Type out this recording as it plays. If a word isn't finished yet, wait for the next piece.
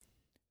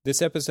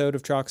This episode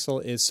of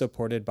Troxel is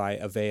supported by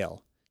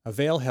Avail.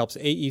 Avail helps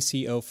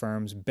AECO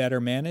firms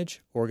better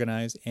manage,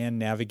 organize, and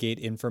navigate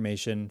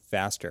information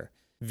faster.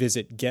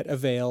 Visit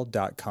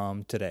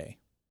getavail.com today.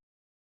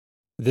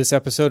 This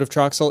episode of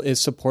Troxel is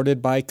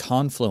supported by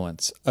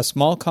Confluence, a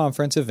small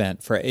conference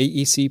event for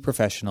AEC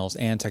professionals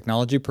and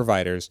technology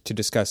providers to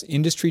discuss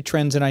industry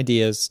trends and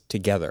ideas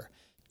together.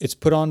 It's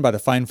put on by the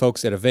fine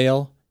folks at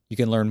Avail. You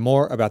can learn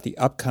more about the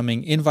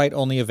upcoming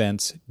invite-only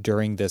events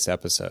during this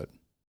episode.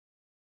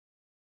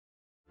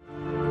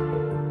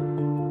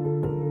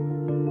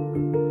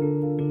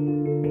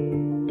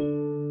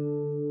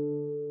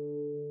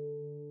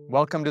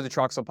 Welcome to the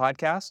Troxel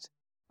Podcast.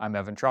 I'm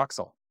Evan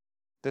Troxel.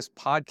 This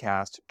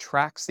podcast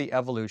tracks the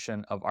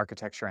evolution of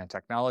architecture and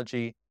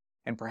technology,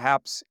 and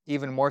perhaps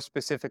even more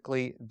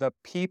specifically, the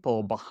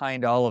people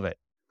behind all of it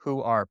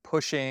who are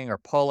pushing or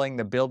pulling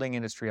the building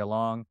industry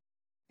along.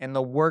 And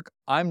the work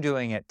I'm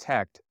doing at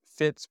Tect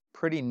fits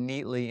pretty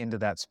neatly into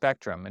that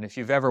spectrum. And if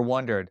you've ever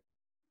wondered,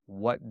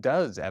 what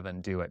does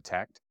Evan do at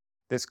Tect?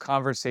 This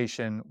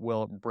conversation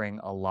will bring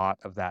a lot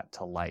of that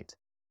to light.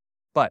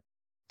 But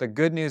the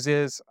good news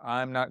is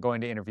I'm not going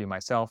to interview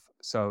myself,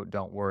 so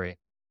don't worry.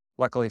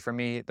 Luckily for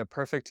me, the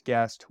perfect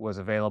guest was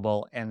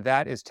available, and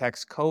that is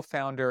Tect's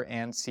co-founder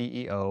and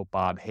CEO,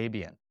 Bob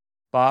Habian.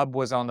 Bob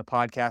was on the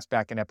podcast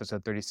back in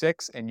episode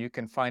 36, and you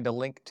can find a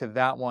link to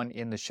that one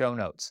in the show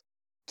notes.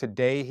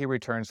 Today, he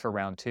returns for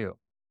round 2.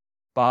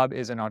 Bob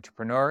is an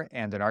entrepreneur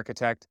and an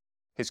architect.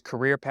 His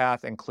career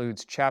path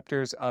includes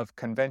chapters of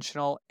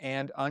conventional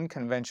and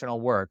unconventional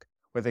work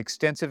with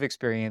extensive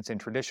experience in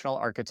traditional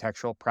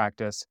architectural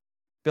practice,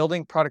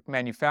 building product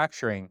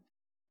manufacturing,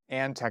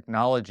 and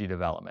technology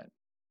development.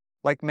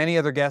 Like many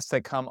other guests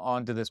that come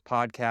onto this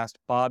podcast,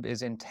 Bob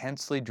is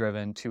intensely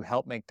driven to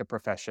help make the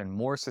profession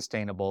more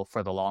sustainable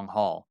for the long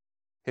haul.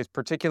 His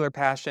particular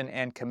passion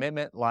and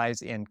commitment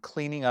lies in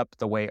cleaning up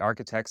the way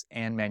architects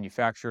and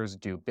manufacturers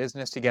do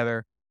business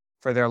together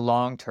for their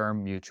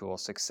long-term mutual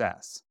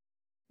success.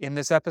 In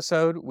this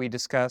episode, we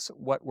discuss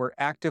what we're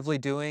actively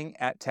doing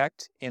at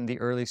Tect in the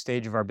early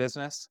stage of our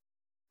business,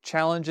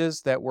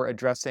 challenges that we're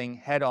addressing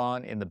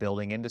head-on in the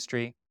building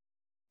industry,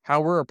 how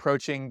we're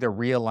approaching the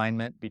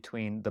realignment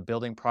between the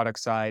building product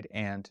side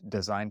and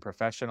design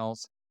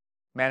professionals,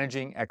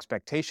 managing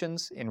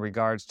expectations in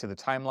regards to the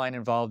timeline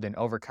involved in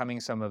overcoming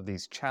some of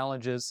these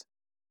challenges,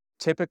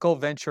 typical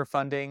venture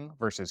funding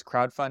versus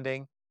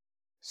crowdfunding,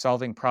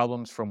 solving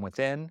problems from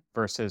within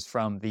versus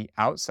from the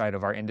outside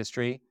of our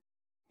industry,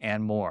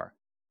 and more.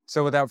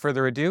 So without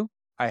further ado,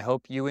 I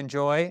hope you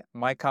enjoy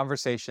my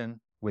conversation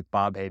with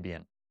Bob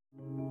Habian.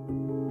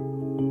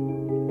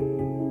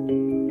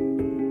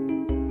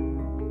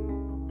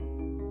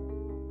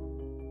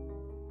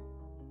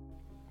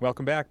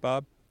 Welcome back,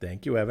 Bob.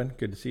 Thank you, Evan.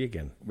 Good to see you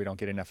again. We don't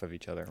get enough of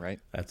each other, right?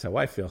 That's how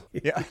I feel.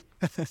 Yeah.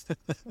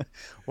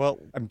 Well,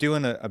 I'm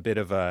doing a bit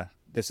of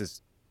this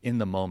is in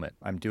the moment.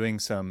 I'm doing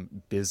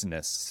some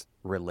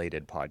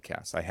business-related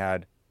podcasts. I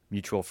had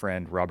mutual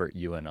friend Robert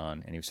Ewan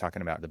on, and he was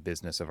talking about the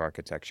business of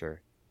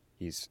architecture.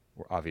 He's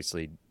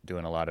obviously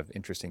doing a lot of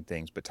interesting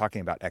things, but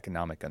talking about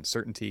economic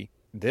uncertainty.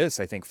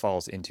 This, I think,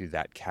 falls into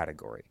that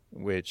category,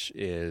 which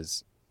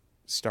is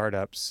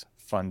startups,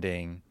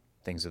 funding,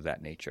 things of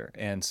that nature.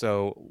 And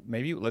so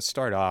maybe let's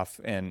start off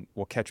and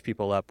we'll catch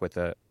people up with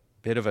a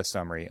bit of a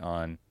summary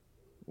on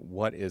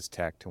what is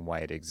Tect and why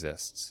it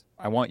exists.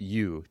 I want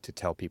you to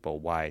tell people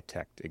why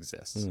Tect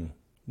exists.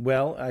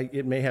 Well,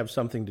 it may have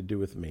something to do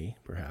with me,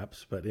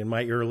 perhaps, but in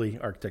my early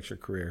architecture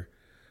career,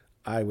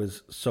 I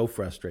was so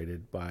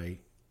frustrated by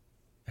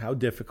how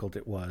difficult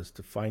it was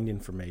to find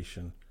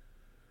information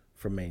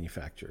from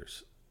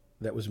manufacturers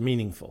that was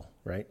meaningful,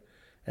 right?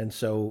 And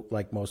so,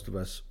 like most of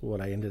us, what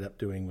I ended up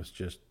doing was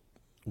just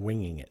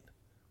winging it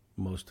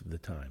most of the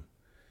time.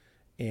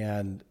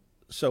 And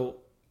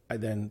so I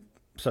then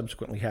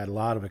subsequently had a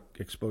lot of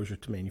exposure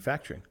to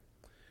manufacturing.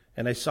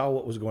 And I saw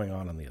what was going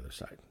on the other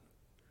side.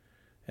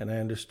 And I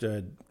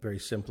understood very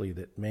simply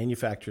that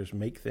manufacturers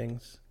make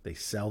things, they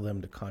sell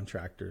them to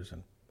contractors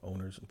and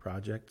owners and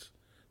projects,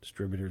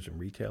 distributors and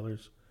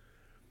retailers.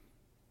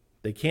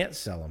 They can't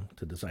sell them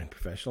to design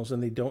professionals,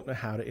 and they don't know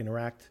how to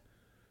interact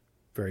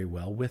very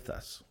well with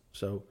us.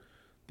 So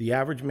the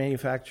average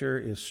manufacturer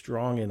is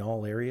strong in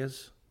all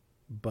areas,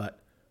 but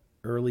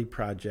early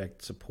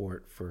project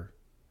support for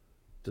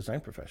design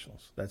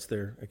professionals, that's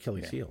their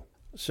Achilles heel.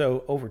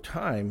 So over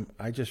time,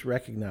 I just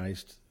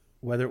recognized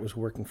whether it was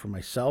working for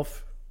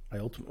myself, I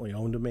ultimately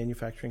owned a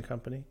manufacturing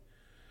company,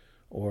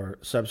 or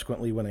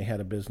subsequently when I had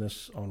a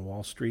business on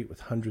Wall Street with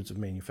hundreds of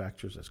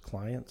manufacturers as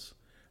clients,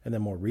 and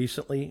then more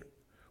recently,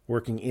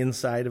 working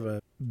inside of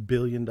a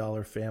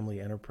billion-dollar family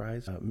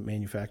enterprise,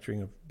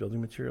 manufacturing of building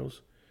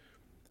materials.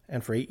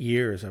 And for 8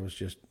 years, I was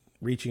just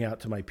reaching out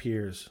to my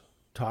peers,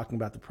 talking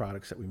about the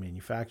products that we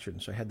manufactured.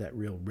 And so I had that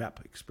real rep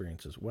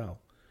experience as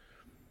well.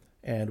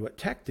 And what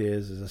Tect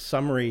is a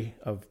summary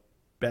of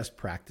best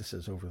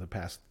practices over the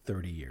past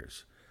 30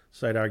 years.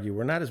 So I'd argue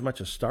we're not as much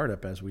a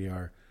startup as we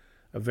are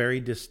a very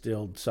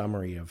distilled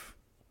summary of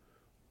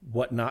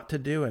what not to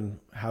do and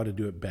how to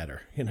do it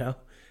better, you know?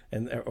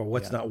 or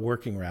what's not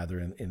working rather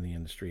in the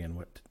industry,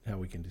 and how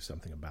we can do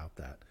something about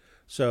that.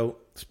 So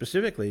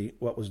specifically,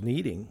 what was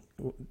needing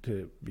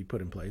to be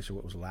put in place, or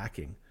what was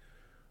lacking,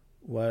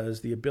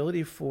 was the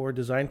ability for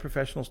design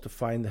professionals to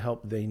find the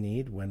help they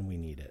need when we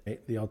need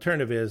it. The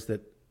alternative is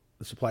that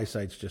the supply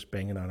side's just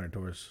banging on our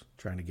doors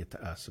trying to get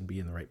to us and be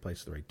in the right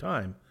place at the right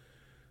time.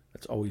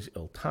 That's always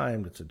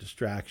ill-timed. It's a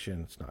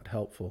distraction. It's not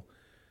helpful.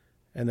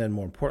 And then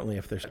more importantly,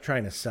 if they're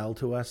trying to sell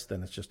to us,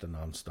 then it's just a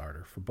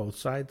non-starter for both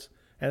sides.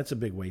 And it's a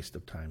big waste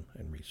of time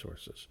and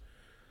resources.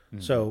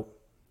 Mm-hmm. So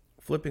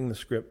flipping the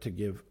script to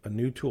give a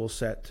new tool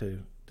set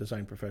to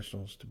design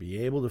professionals to be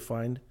able to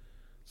find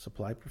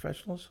supply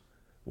professionals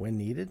when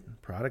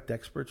needed, product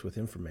experts with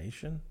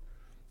information,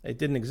 it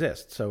didn't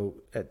exist. So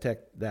at Tech,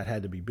 that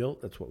had to be built.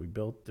 That's what we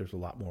built. There's a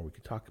lot more we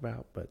could talk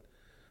about, but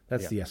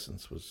that's the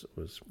essence, was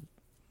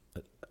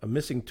a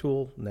missing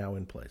tool now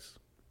in place.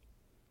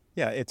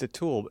 Yeah, it's a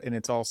tool, and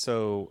it's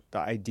also the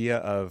idea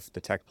of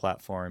the tech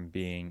platform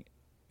being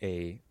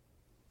a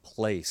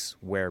place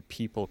where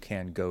people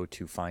can go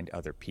to find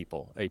other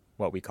people,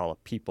 what we call a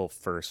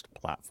people-first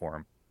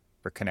platform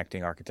for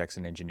connecting architects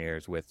and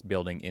engineers with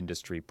building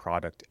industry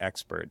product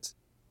experts.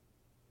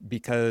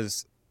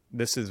 Because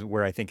this is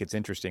where I think it's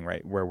interesting,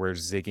 right? Where we're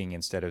zigging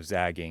instead of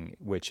zagging,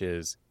 which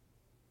is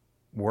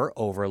we're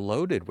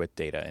overloaded with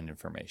data and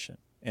information.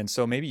 And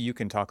so maybe you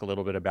can talk a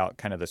little bit about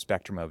kind of the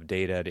spectrum of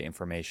data to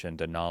information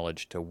to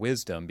knowledge to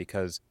wisdom,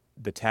 because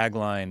the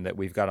tagline that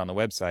we've got on the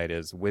website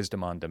is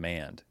wisdom on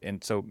demand.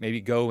 And so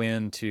maybe go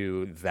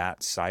into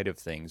that side of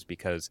things,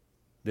 because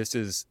this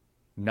is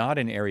not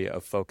an area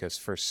of focus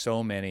for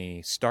so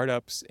many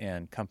startups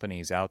and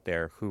companies out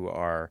there who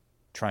are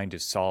trying to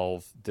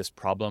solve this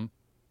problem.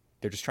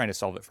 They're just trying to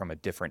solve it from a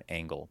different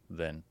angle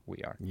than we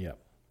are. Yeah.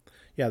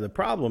 Yeah, the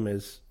problem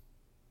is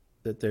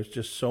that there's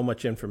just so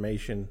much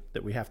information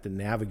that we have to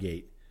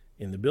navigate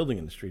in the building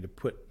industry to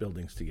put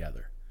buildings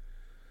together.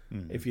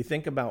 Mm-hmm. If you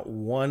think about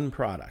one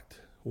product,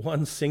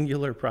 one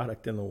singular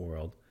product in the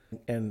world,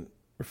 and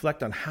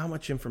reflect on how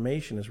much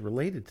information is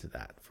related to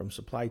that, from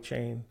supply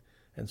chain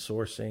and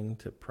sourcing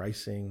to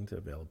pricing to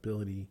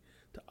availability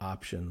to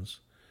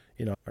options.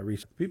 You know, our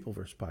recent People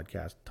Versus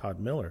podcast, Todd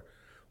Miller,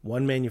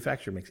 one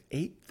manufacturer makes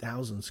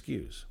 8,000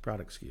 SKUs,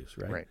 product SKUs,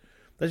 right?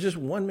 That's just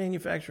one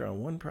manufacturer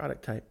on one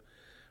product type.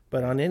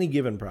 But on any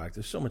given product,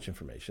 there's so much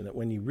information that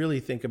when you really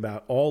think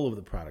about all of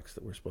the products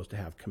that we're supposed to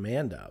have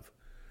command of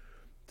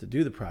to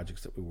do the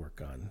projects that we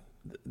work on,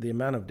 the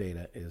amount of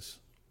data is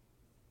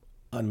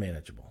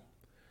unmanageable.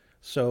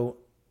 So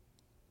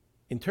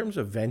in terms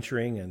of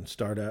venturing and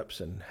startups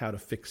and how to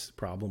fix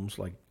problems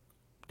like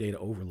data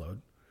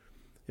overload,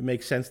 it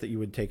makes sense that you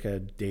would take a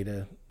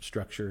data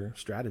structure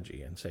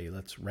strategy and say,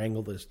 let's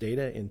wrangle this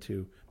data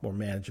into more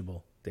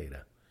manageable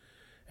data.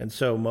 And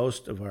so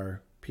most of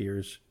our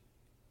peers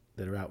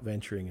that are out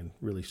venturing and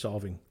really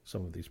solving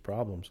some of these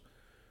problems,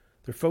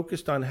 they're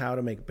focused on how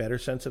to make better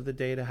sense of the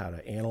data, how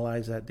to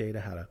analyze that data,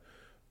 how to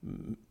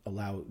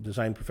allow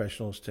design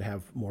professionals to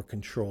have more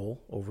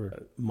control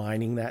over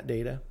mining that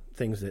data,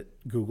 things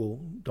that Google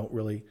don't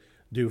really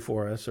do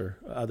for us or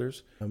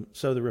others.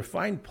 So the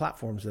refined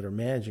platforms that are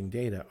managing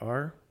data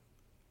are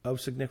of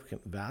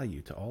significant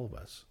value to all of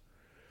us.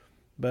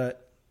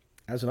 But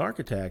as an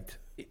architect,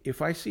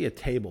 if I see a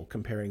table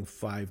comparing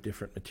 5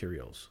 different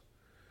materials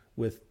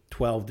with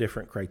 12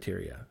 different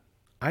criteria,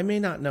 I may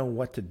not know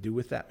what to do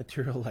with that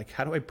material. Like,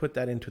 how do I put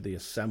that into the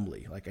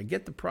assembly? Like, I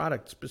get the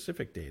product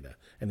specific data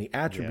and the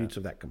attributes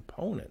of that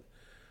component,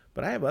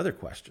 but I have other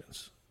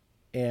questions.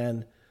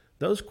 And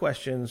those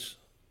questions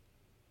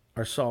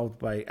are solved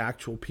by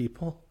actual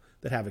people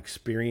that have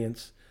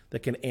experience,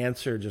 that can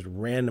answer just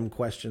random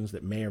questions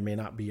that may or may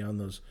not be on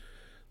those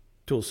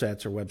tool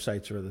sets or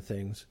websites or other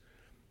things.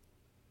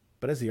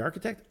 But as the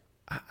architect,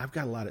 I've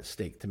got a lot at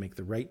stake to make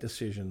the right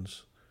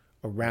decisions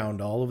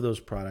around all of those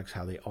products,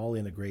 how they all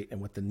integrate,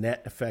 and what the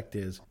net effect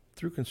is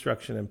through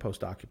construction and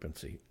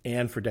post-occupancy,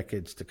 and for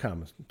decades to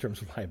come in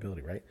terms of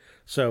liability, right?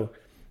 So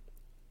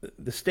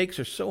the stakes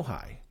are so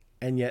high,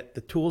 and yet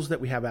the tools that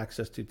we have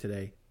access to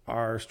today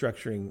are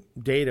structuring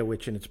data,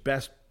 which in its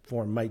best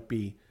form might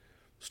be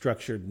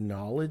structured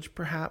knowledge,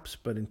 perhaps,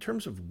 but in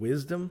terms of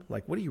wisdom,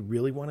 like, what do you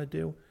really want to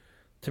do?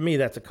 To me,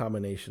 that's a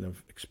combination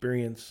of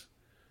experience,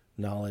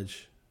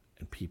 knowledge,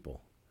 and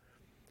people,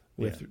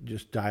 with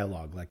just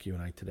dialogue like you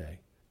and I today.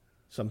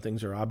 Some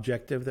things are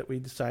objective that we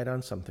decide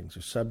on, some things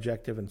are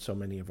subjective, and so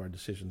many of our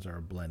decisions are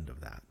a blend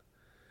of that.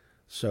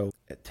 So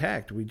at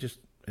Tech, we just,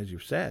 as you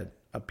said,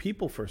 a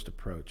people-first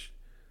approach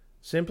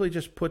simply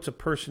just puts a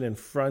person in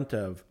front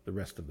of the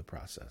rest of the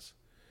process.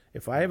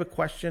 If I have a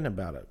question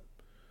about a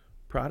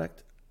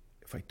product,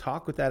 if I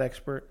talk with that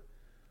expert,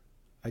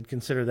 I'd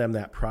consider them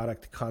that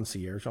product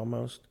concierge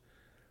almost.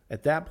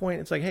 At that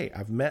point, it's like, hey,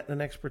 I've met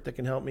an expert that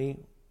can help me.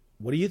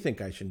 What do you think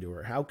I should do?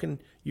 Or how can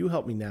you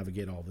help me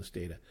navigate all this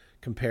data,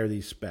 compare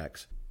these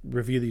specs,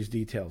 review these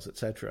details,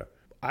 etc.?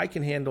 I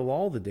can handle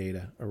all the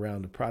data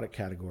around a product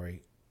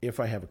category if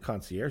I have a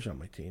concierge on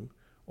my team,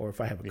 or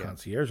if I have a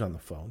concierge on the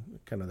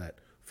phone, kind of that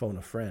phone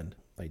a friend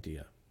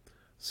idea.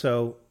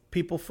 So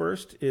people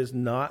first is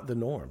not the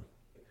norm.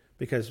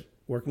 because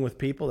working with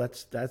people,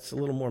 that's a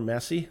little more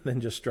messy than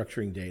just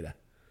structuring data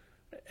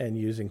and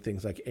using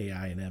things like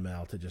AI and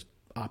ML to just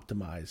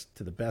optimize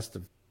to the best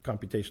of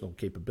computational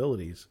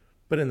capabilities.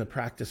 But in the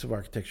practice of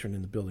architecture and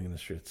in the building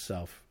industry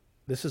itself,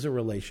 this is a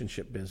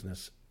relationship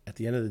business. At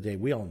the end of the day,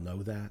 we all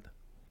know that.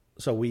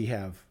 So we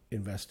have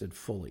invested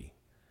fully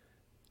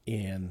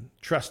in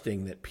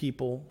trusting that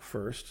people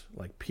first,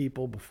 like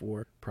people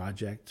before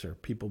projects or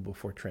people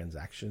before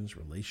transactions,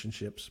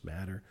 relationships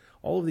matter.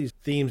 All of these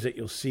themes that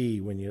you'll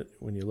see when you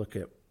look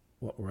at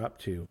what we're up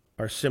to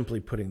are simply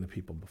putting the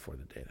people before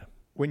the data.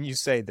 When you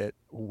say that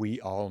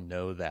we all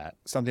know that,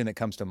 something that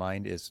comes to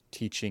mind is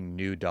teaching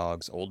new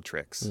dogs old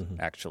tricks,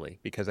 actually,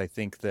 because I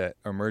think that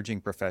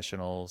emerging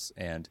professionals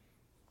and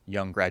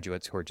young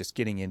graduates who are just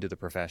getting into the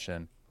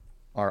profession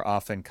are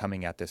often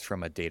coming at this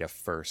from a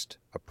data-first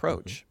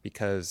approach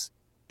because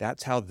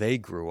that's how they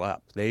grew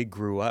up. They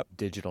grew up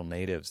digital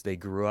natives. They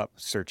grew up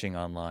searching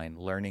online,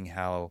 learning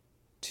how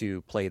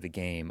to play the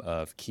game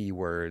of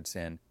keywords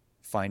and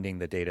finding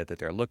the data that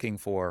they're looking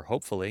for,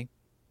 hopefully.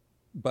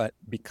 But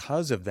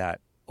because of that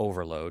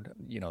overload,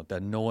 the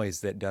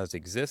noise that does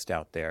exist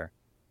out there,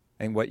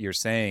 and what you're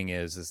saying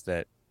is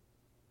that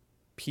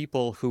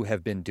people who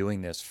have been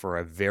doing this for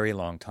a very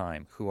long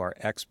time, who are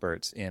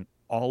experts in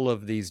all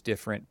of these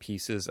different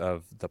pieces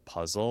of the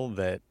puzzle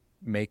that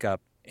make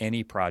up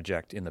any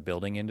project in the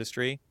building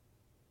industry,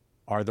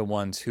 are the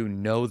ones who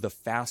know the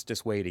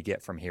fastest way to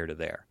get from here to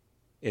there.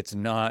 It's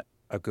not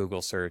a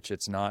Google search.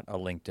 It's not a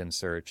LinkedIn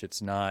search.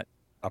 It's not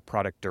a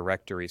product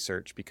directory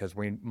search, because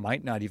we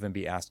might not even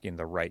be asking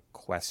the right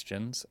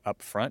questions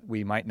up front.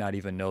 We might not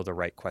even know the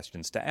right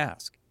questions to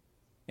ask.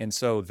 And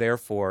so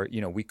therefore,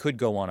 we could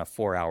go on a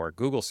 4-hour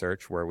Google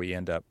search where we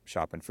end up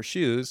shopping for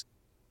shoes,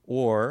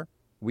 or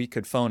we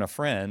could phone a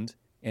friend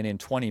and in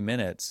 20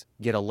 minutes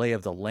get a lay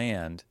of the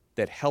land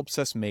that helps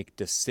us make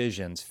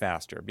decisions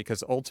faster,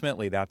 because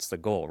ultimately that's the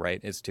goal,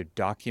 right? Is to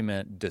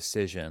document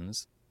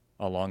decisions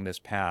along this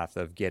path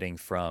of getting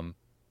from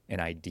an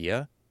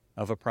idea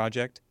of a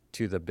project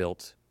to the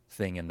built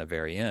thing in the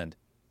very end.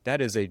 That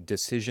is a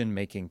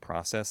decision-making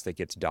process that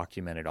gets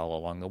documented all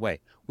along the way.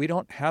 We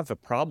don't have a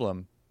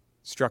problem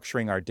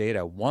structuring our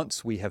data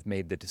once we have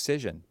made the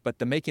decision, but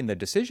the making the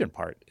decision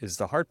part is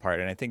the hard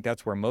part. And I think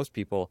that's where most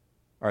people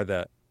are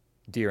the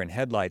deer in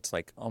headlights,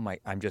 like, oh my,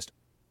 I'm just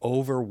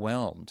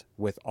overwhelmed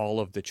with all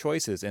of the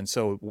choices. And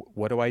so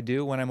what do I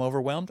do when I'm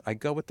overwhelmed? I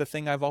go with the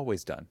thing I've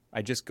always done.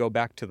 I just go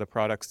back to the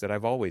products that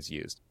I've always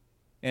used.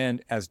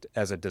 And as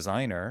a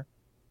designer,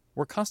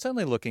 we're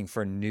constantly looking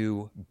for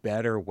new,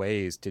 better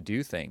ways to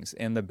do things.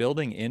 And the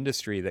building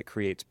industry that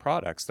creates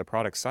products, the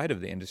product side of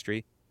the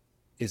industry,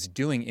 is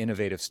doing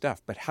innovative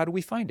stuff. But how do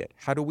we find it?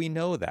 How do we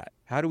know that?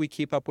 How do we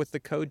keep up with the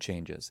code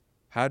changes?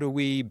 How do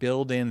we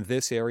build in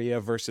this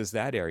area versus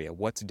that area?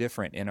 What's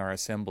different in our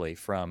assembly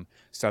from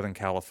Southern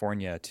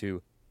California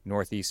to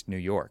Northeast New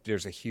York?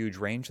 There's a huge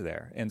range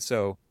there. And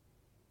so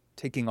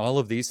taking all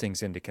of these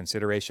things into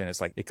consideration,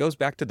 it's like it goes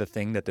back to the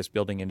thing that this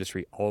building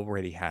industry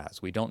already has.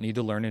 We don't need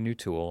to learn a new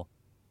tool.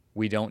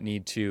 We don't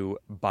need to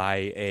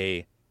buy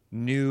a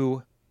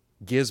new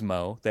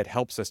gizmo that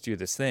helps us do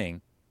this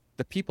thing.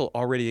 The people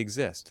already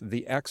exist.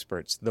 The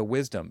experts, the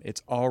wisdom,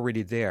 it's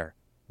already there.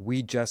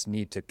 We just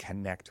need to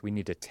connect. We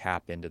need to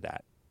tap into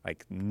that,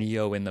 like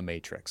Neo in the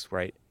Matrix,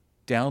 right?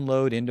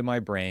 Download into my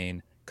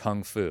brain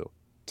Kung Fu.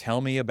 Tell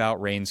me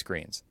about rain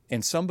screens.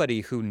 And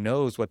somebody who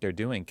knows what they're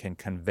doing can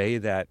convey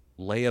that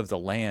lay of the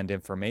land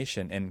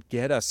information and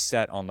get us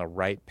set on the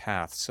right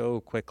path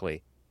so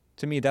quickly.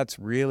 To me, that's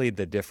really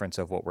the difference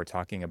of what we're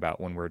talking about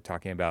when we're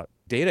talking about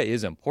data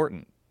is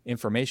important.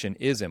 Information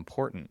is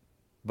important,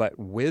 but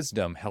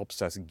wisdom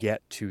helps us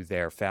get to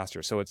there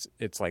faster. So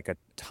it's like a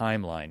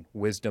timeline.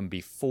 Wisdom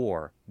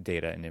before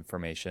data and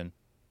information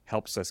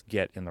helps us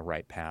get in the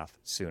right path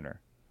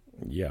sooner.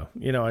 Yeah.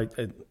 I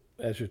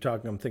as you're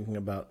talking, I'm thinking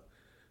about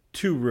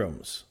 2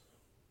 rooms.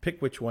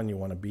 Pick which one you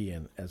want to be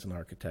in as an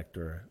architect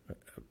or a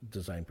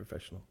design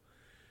professional.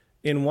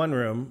 In one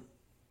room,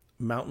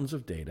 mountains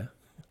of data,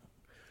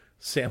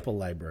 sample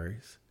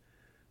libraries,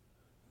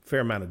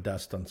 fair amount of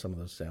dust on some of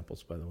those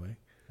samples, by the way.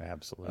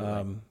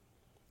 Absolutely.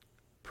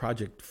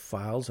 Project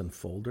files and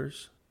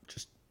folders,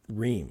 just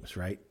reams,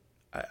 right?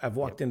 I've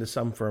walked into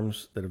some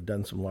firms that have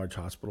done some large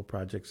hospital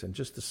projects, and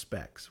just the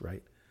specs,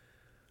 right,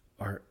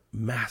 are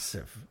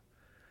massive.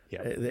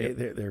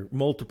 They're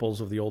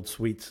multiples of the old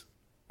suites,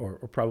 or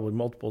probably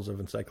multiples of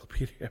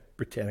Encyclopedia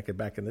Britannica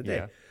back in the day.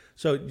 Yeah.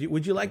 So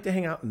would you like to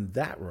hang out in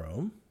that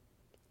room?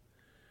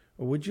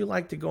 Or would you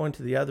like to go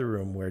into the other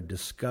room where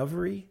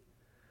discovery,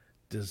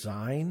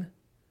 design,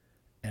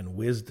 and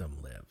wisdom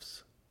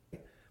lives?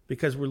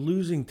 Because we're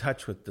losing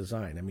touch with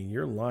design. I mean,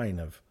 your line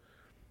of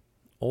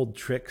old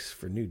tricks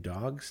for new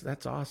dogs,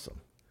 that's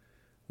awesome.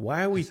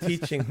 Why are we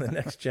teaching the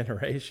next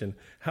generation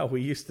how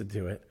we used to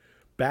do it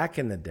back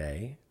in the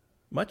day,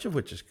 much of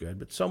which is good,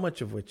 but so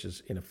much of which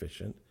is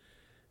inefficient?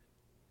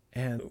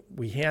 And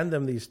we hand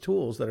them these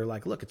tools that are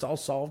like, look, it's all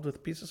solved with a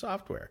piece of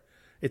software.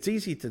 It's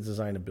easy to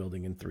design a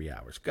building in 3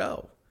 hours.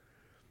 Go.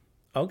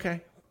 Okay,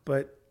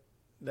 but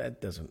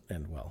that doesn't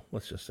end well.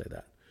 Let's just say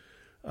that.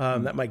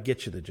 That might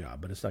get you the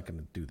job, but it's not going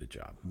to do the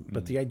job.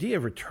 But the idea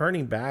of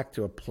returning back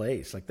to a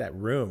place like that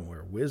room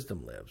where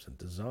wisdom lives and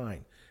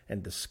design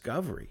and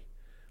discovery,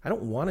 I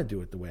don't want to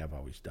do it the way I've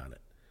always done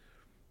it.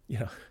 You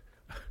know,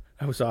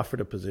 I was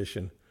offered a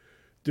position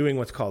doing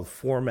what's called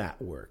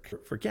format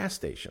work for gas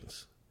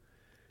stations.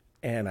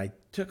 And I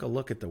took a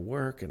look at the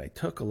work and I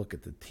took a look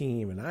at the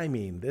team. And I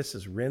mean, this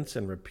is rinse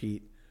and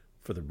repeat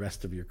for the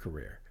rest of your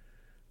career.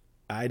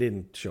 I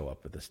didn't show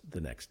up at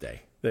the next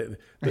day.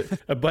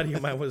 A buddy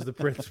of mine was the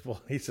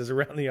principal. He says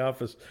around the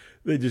office,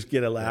 they just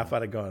get a laugh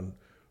out of going,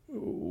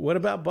 what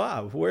about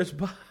Bob? Where's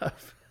Bob?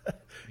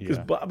 Because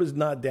Bob is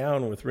not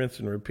down with rinse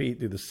and repeat,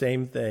 do the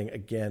same thing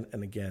again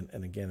and again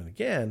and again and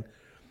again.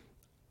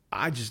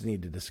 I just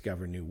need to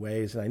discover new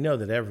ways. And I know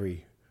that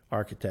every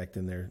architect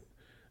in their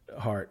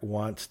heart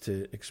wants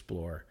to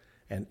explore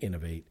and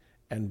innovate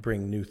and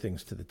bring new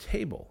things to the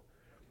table.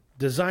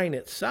 Design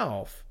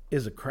itself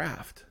is a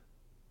craft,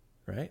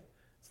 right?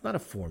 It's not a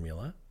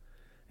formula.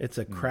 It's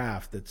a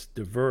craft that's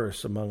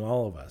diverse among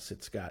all of us.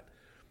 It's got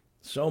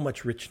so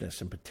much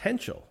richness and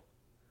potential.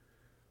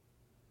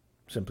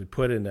 Simply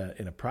put, in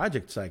a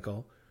project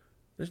cycle,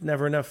 there's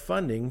never enough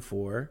funding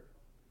for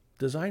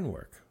design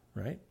work,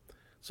 right?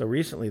 So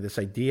recently, this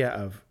idea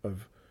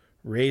of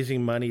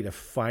raising money to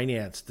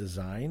finance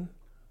design,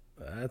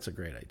 that's a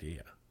great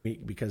idea.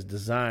 Because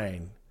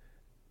design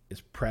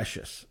is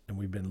precious, and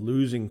we've been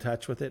losing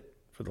touch with it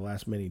for the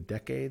last many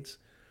decades.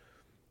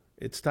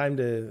 It's time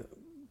to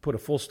put a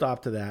full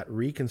stop to that,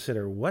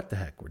 reconsider what the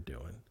heck we're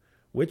doing.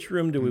 Which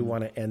room do we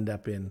want to end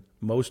up in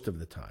most of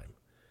the time?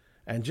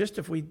 And just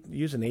if we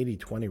use an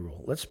 80-20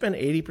 rule, let's spend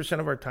 80%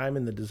 of our time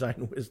in the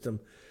design wisdom,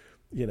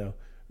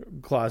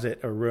 closet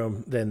or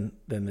room than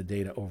the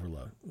data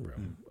overload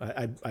room.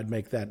 I'd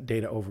make that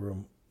data over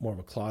room more of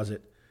a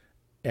closet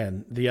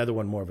and the other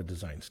one more of a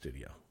design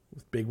studio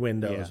with big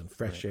windows and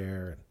fresh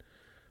air and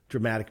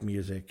dramatic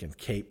music and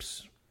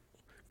capes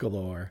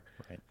galore,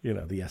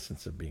 the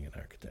essence of being an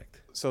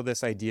architect. So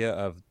this idea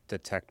of the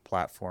tech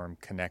platform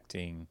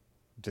connecting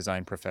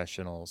design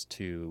professionals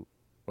to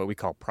what we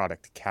call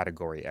product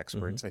category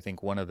experts, I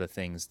think one of the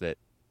things that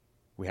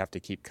we have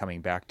to keep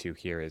coming back to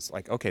here is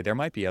like, okay, there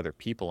might be other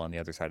people on the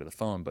other side of the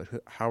phone, but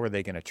how are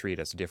they going to treat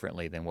us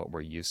differently than what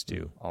we're used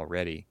to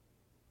already?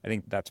 I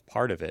think that's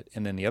part of it.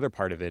 And then the other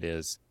part of it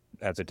is,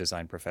 as a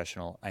design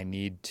professional, I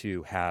need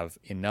to have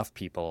enough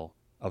people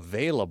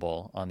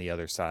available on the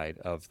other side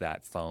of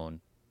that phone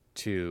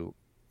to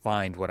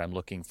find what I'm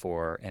looking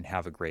for and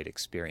have a great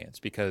experience.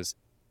 Because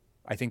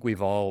I think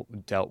we've all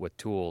dealt with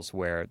tools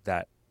where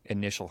that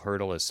initial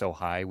hurdle is so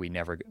high,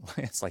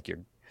 it's like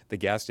the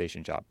gas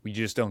station job. We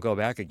just don't go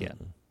back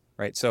again,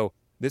 right? So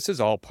this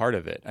is all part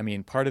of it. I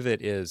mean, part of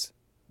it is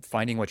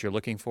finding what you're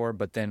looking for,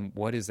 but then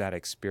what is that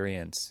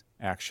experience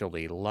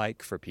actually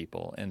like for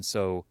people? And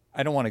so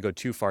I don't want to go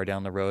too far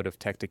down the road of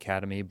Tech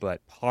Academy,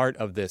 but part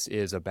of this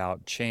is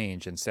about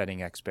change and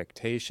setting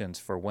expectations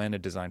for when a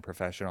design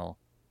professional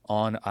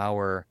on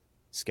our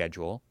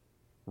schedule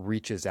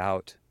reaches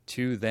out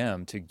to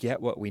them to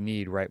get what we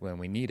need right when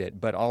we need it,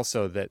 but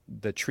also that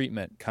the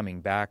treatment coming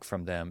back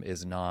from them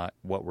is not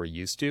what we're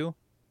used to.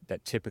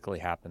 That typically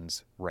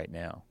happens right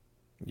now.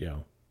 Yeah.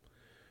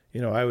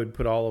 I would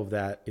put all of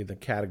that in the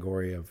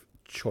category of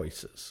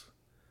choices.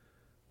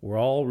 We're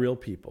all real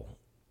people,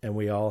 and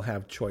we all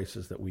have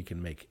choices that we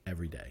can make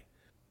every day.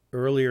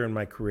 Earlier in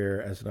my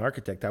career as an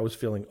architect, I was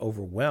feeling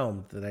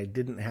overwhelmed that I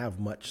didn't have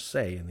much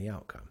say in the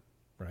outcome,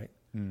 right?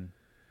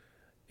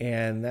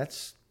 And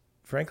that's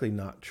frankly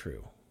not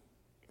true.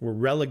 We're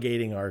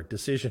relegating our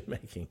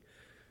decision-making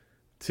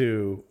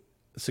to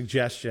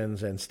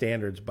suggestions and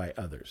standards by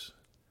others.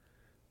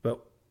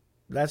 But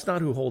that's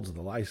not who holds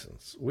the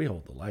license. We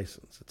hold the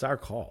license. It's our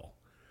call.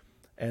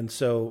 And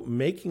so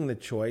making the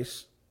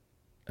choice,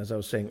 as I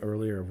was saying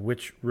earlier, of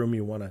which room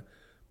you want to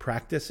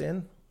practice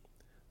in,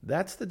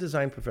 that's the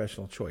design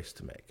professional choice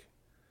to make.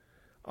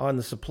 On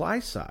the supply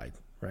side,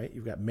 right,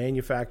 you've got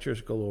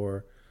manufacturers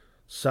galore.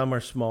 Some are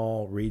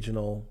small,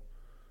 regional,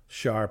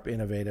 sharp,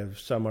 innovative.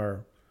 Some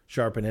are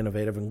sharp and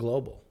innovative and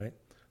global, right?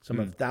 Some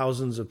have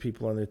thousands of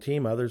people on their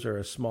team. Others are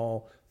a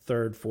small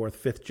third, fourth,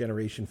 fifth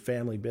generation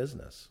family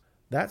business.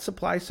 That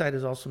supply side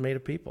is also made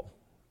of people.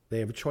 They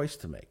have a choice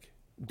to make.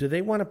 Do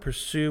they want to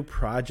pursue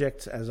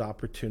projects as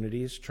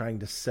opportunities, trying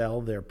to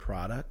sell their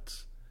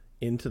products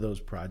into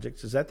those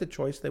projects? Is that the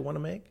choice they want to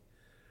make?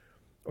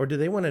 Or do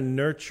they want to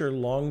nurture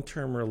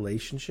long-term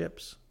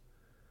relationships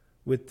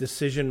with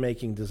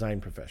decision-making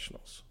design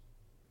professionals?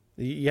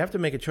 You have to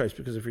make a choice,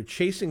 because if you're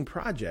chasing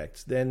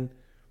projects, then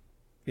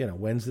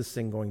when's this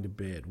thing going to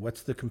bid?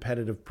 What's the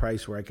competitive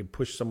price where I could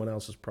push someone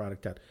else's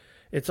product out?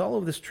 It's all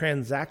of this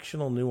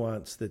transactional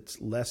nuance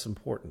that's less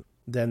important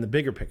than the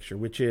bigger picture,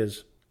 which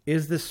is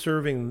this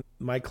serving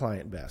my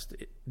client best?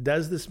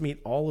 Does this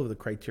meet all of the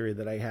criteria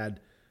that I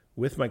had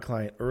with my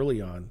client early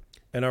on?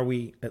 And are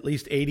we at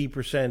least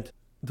 80%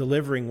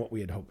 delivering what we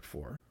had hoped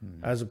for,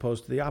 as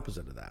opposed to the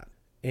opposite of that?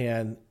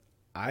 And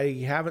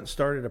I haven't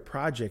started a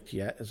project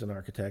yet as an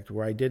architect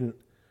where I didn't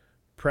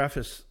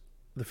preface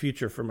the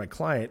future for my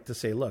client to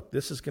say, look,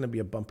 this is going to be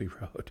a bumpy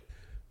road.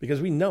 because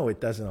we know it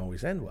doesn't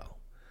always end well.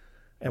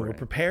 And we're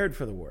prepared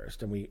for the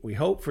worst, and we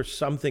hope for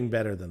something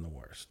better than the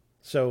worst.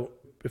 So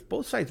if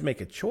both sides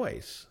make a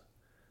choice,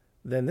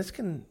 then this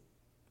can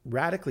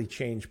radically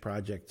change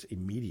projects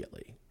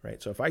immediately,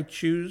 right? So if I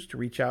choose to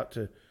reach out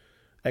to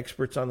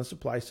experts on the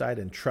supply side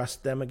and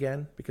trust them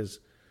again, because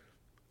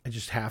I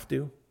just have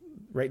to.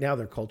 Right now,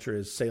 their culture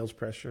is sales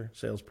pressure,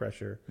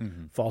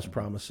 false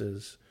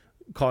promises,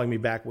 calling me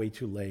back way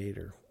too late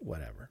or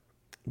whatever.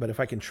 But if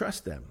I can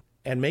trust them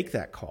and make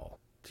that call,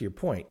 to your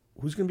point,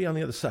 who's going to be on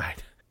the other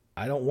side?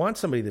 I don't want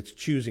somebody that's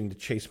choosing to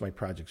chase my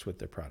projects with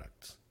their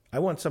products. I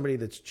want somebody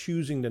that's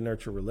choosing to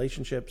nurture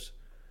relationships,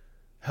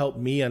 help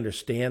me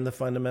understand the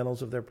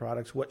fundamentals of their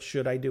products. What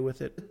should I do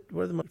with it?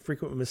 What are the most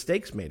frequent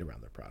mistakes made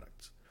around their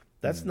products?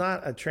 That's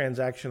not a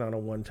transaction on a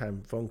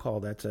one-time phone call.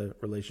 That's a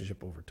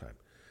relationship over time.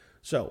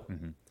 So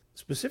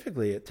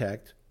specifically at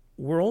Tect,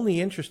 we're only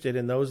interested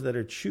in those that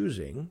are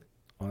choosing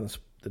on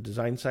the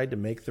design side to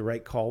make the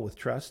right call with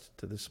trust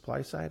to the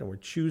supply side. And we're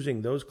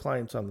choosing those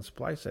clients on the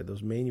supply side,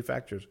 those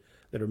manufacturers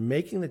that are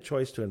making the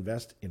choice to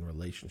invest in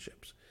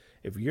relationships.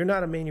 If you're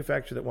not a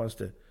manufacturer that wants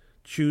to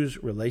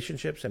choose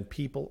relationships and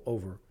people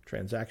over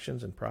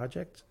transactions and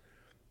projects,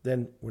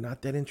 then we're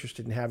not that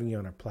interested in having you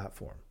on our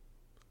platform.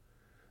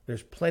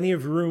 There's plenty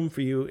of room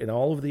for you in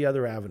all of the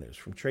other avenues,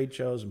 from trade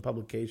shows and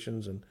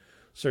publications and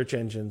search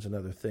engines and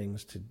other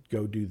things, to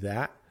go do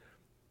that.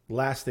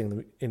 Last thing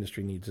the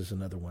industry needs is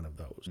another one of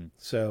those.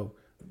 So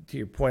to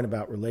your point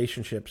about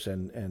relationships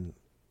and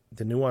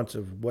the nuance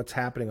of what's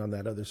happening on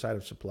that other side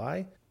of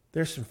supply,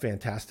 there's some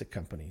fantastic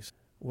companies.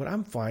 What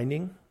I'm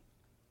finding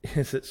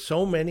is that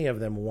so many of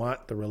them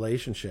want the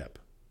relationship.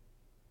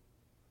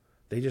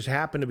 They just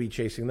happen to be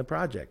chasing the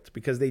project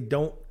because they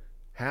don't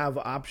have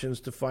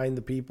options to find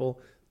the people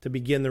to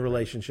begin the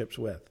relationships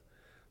with.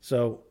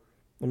 So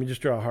let me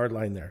just draw a hard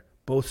line there.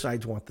 Both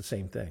sides want the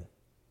same thing,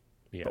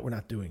 but we're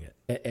not doing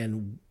it.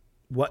 And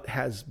what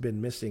has been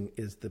missing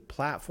is the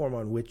platform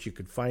on which you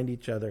could find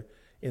each other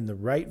in the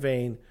right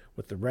vein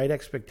with the right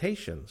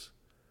expectations,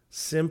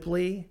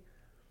 simply,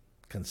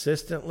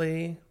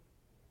 consistently,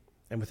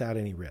 and without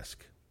any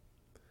risk.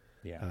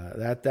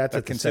 That's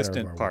the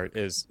consistent part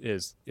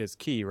is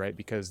key, right?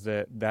 Because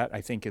that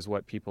I think is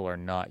what people are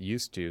not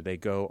used to. They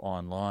go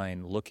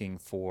online looking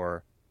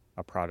for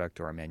a product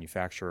or a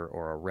manufacturer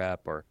or a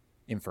rep or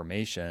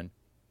information,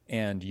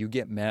 and you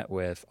get met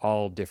with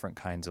all different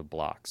kinds of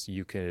blocks.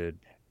 You could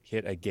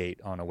hit a gate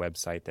on a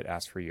website that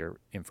asks for your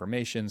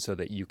information so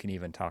that you can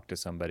even talk to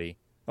somebody.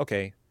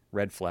 Okay,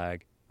 red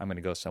flag, I'm going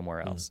to go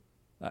somewhere else.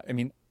 I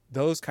mean,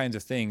 those kinds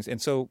of things.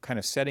 And so kind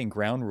of setting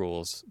ground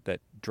rules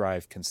that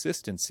drive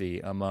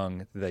consistency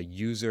among the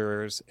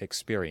user's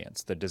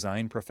experience, the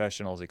design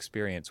professional's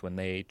experience when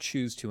they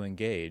choose to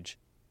engage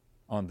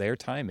on their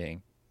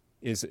timing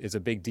is a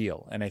big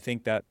deal. And I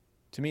think that,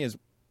 to me, is,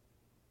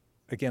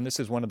 again, this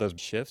is one of those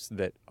shifts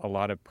that a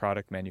lot of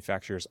product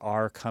manufacturers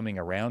are coming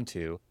around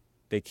to.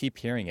 They keep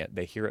hearing it.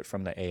 They hear it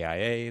from the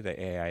AIA. The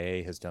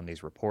AIA has done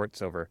these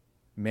reports over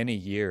many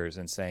years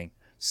and saying,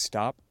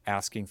 stop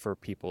asking for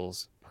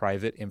people's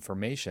private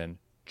information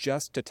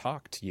just to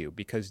talk to you,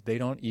 because they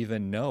don't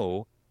even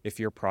know if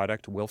your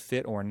product will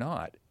fit or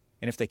not.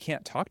 And if they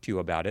can't talk to you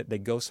about it, they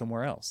go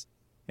somewhere else.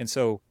 And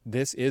so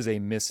this is a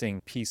missing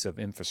piece of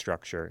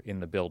infrastructure in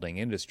the building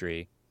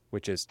industry,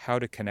 which is how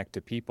to connect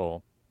to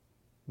people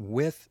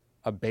with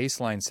a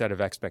baseline set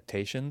of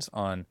expectations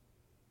on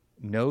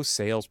no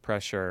sales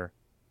pressure,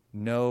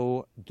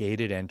 no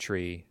gated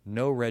entry,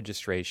 no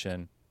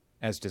registration.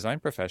 As design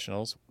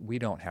professionals, we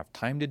don't have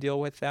time to deal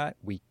with that.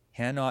 We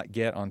cannot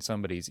get on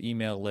somebody's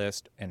email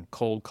list and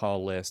cold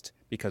call list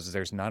because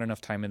there's not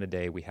enough time in the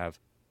day. We have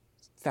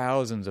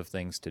thousands of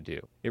things to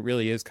do. It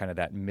really is kind of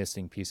that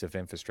missing piece of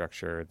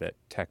infrastructure that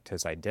Tect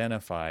has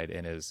identified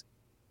and is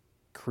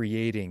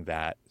creating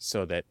that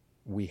so that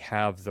we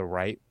have the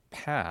right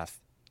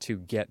path to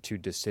get to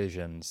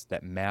decisions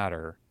that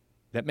matter,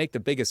 that make the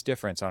biggest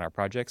difference on our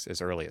projects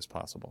as early as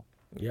possible.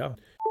 Yeah.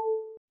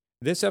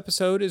 This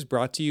episode is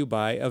brought to you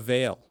by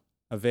Avail.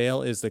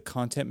 Avail is the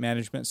content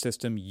management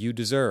system you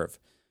deserve.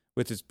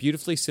 With its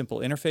beautifully simple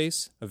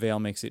interface, Avail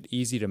makes it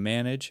easy to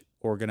manage,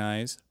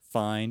 organize,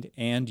 find,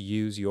 and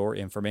use your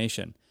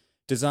information.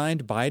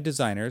 Designed by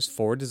designers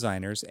for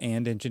designers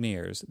and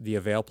engineers, the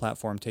Avail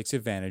platform takes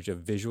advantage of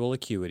visual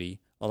acuity,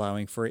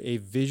 allowing for a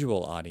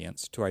visual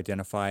audience to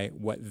identify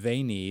what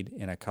they need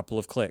in a couple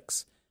of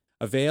clicks.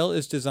 Avail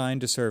is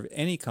designed to serve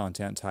any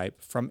content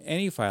type from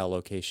any file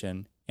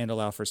location and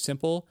allow for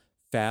simple,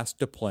 fast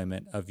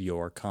deployment of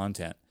your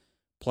content.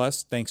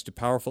 Plus, thanks to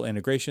powerful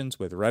integrations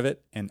with Revit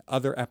and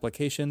other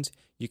applications,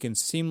 you can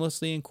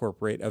seamlessly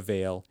incorporate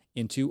Avail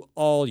into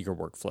all your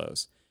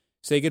workflows.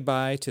 Say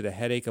goodbye to the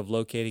headache of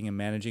locating and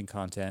managing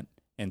content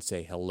and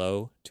say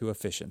hello to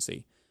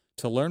efficiency.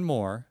 To learn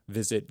more,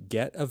 visit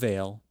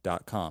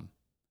getavail.com.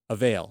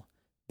 Avail,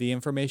 the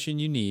information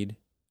you need,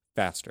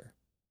 faster.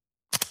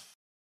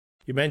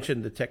 You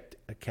mentioned the Tech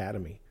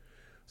Academy.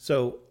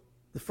 So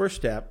the first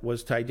step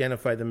was to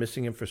identify the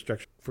missing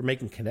infrastructure for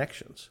making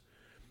connections.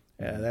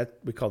 That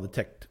we call the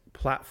Tech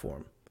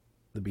platform.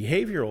 The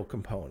behavioral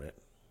component,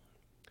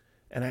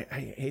 and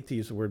I hate to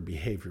use the word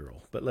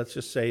behavioral, but let's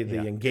just say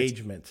the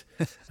engagement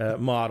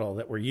model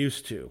that we're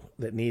used to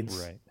that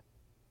needs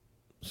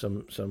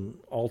some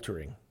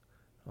altering.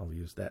 I'll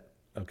use that.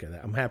 Okay,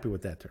 I'm happy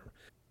with that term.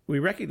 We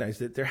recognize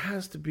that there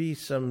has to be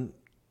some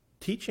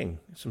teaching,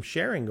 some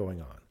sharing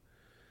going on.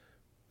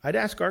 I'd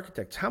ask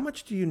architects, how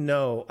much do you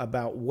know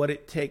about what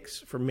it takes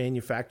for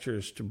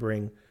manufacturers to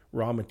bring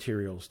raw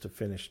materials to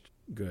finished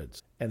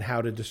goods and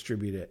how to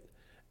distribute it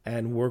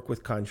and work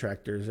with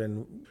contractors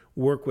and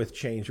work with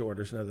change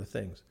orders and other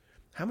things?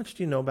 How much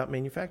do you know about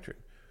manufacturing?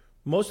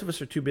 Most of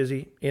us are too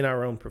busy in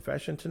our own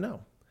profession to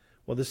know.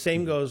 Well, the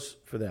same goes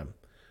for them.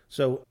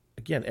 So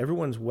again,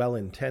 everyone's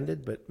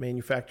well-intended, but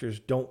manufacturers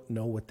don't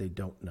know what they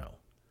don't know.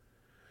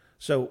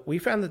 So we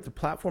found that the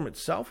platform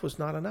itself was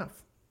not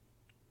enough.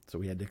 So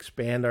we had to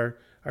expand our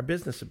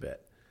business a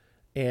bit.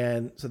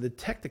 And so the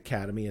Tech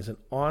Academy is an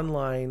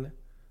online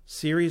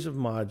series of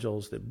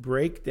modules that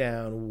break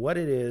down what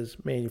it is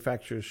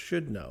manufacturers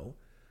should know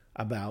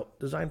about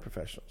design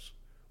professionals.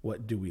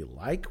 What do we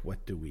like?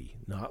 What do we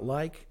not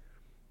like?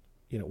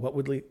 What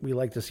would we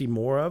like to see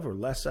more of or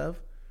less of?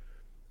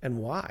 And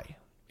why?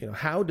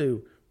 How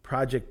do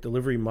project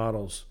delivery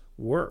models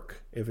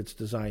work if it's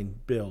design,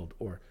 build,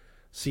 or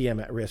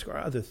CM at risk or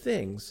other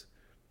things?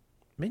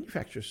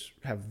 Manufacturers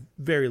have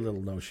very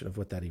little notion of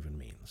what that even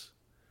means.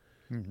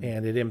 Mm-hmm.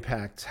 And it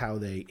impacts how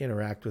they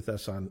interact with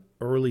us on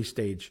early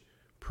stage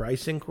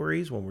price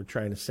inquiries when we're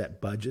trying to set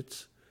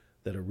budgets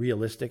that are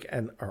realistic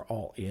and are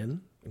all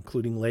in,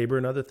 including labor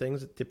and other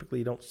things that typically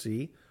you don't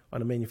see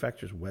on a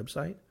manufacturer's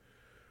website.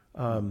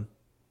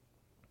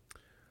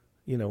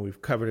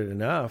 We've covered it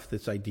enough,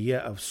 this idea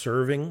of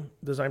serving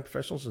design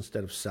professionals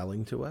instead of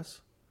selling to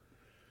us.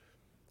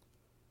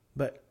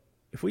 But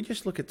if we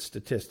just look at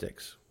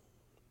statistics,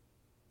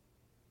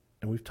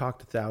 and we've talked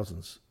to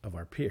thousands of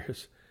our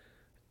peers,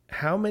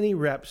 how many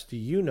reps do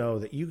you know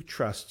that you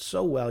trust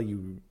so well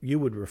you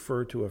would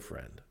refer to a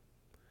friend?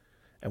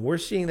 And we're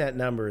seeing that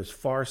number is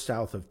far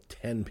south of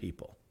 10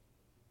 people.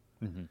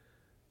 Mm-hmm.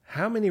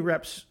 How many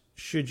reps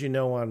should you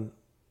know on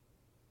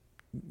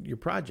your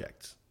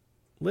projects?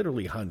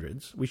 Literally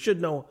hundreds. We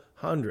should know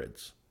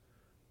hundreds.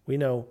 We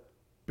know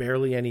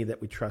barely any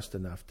that we trust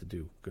enough to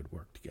do good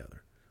work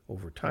together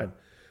over time.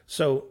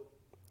 So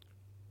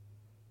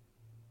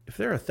if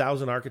there are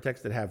 1,000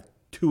 architects that have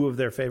 2 of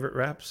their favorite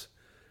reps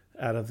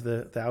out of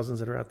the thousands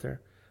that are out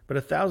there, but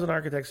 1,000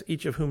 architects,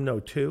 each of whom know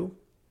 2,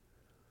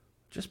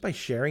 just by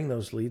sharing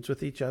those leads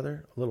with each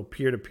other, a little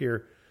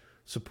peer-to-peer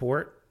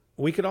support,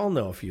 we could all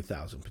know a few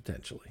thousand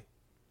potentially.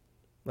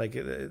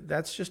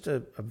 That's just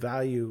a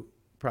value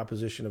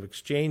proposition of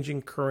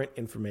exchanging current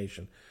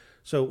information.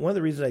 So one of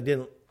the reasons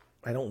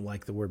I don't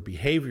like the word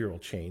behavioral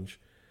change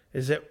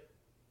is that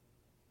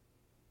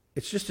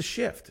it's just a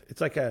shift.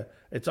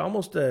 It's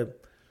almost a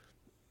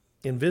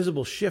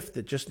invisible shift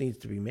that just needs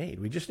to be made.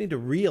 We just need to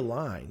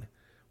realign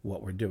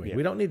what we're doing. Yeah.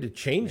 We don't need to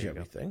change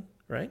everything,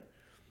 right?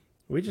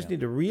 We just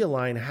need to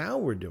realign how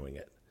we're doing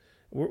it.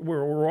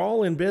 We're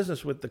all in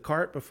business with the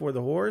cart before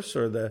the horse,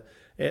 or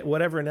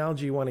whatever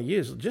analogy you want to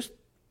use. Just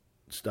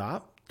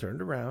stop, turn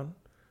it around,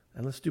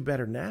 and let's do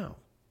better now.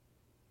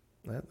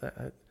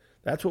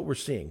 That's what we're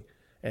seeing.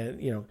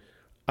 And,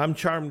 I'm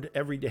charmed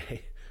every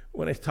day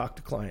when I talk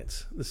to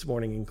clients, this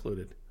morning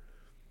included,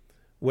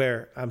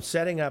 where I'm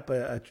setting up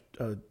a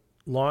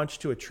launch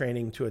to a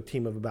training to a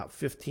team of about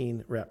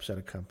 15 reps at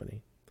a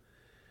company.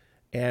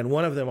 And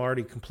one of them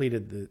already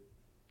completed the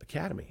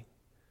academy.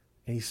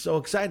 And he's so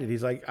excited.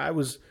 He's like,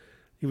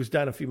 he was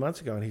done a few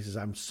months ago, and he says,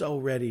 I'm so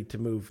ready to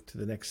move to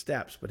the next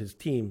steps, but his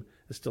team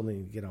is still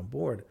needing to get on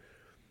board.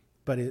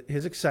 But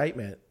his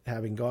excitement,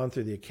 having gone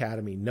through the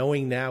academy,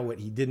 knowing now what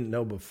he didn't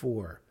know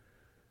before,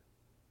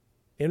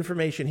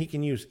 information he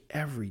can use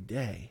every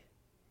day.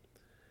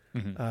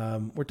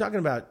 Mm-hmm. We're talking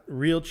about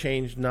real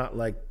change, not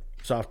like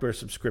software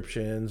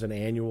subscriptions and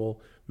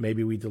annual,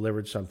 maybe we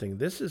delivered something.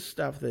 This is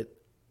stuff that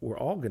we're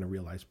all going to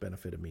realize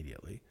benefit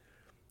immediately.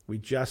 We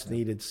just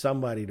needed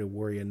somebody to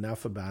worry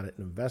enough about it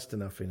and invest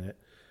enough in it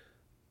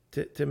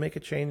to make a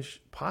change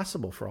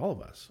possible for all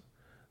of us.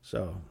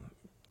 So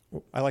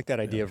I like that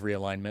idea of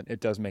realignment.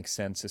 It does make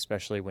sense,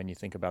 especially when you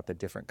think about the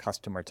different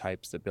customer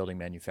types that building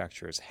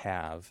manufacturers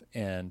have,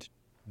 and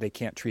they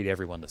can't treat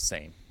everyone the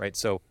same, right?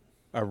 So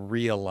a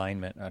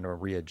realignment and a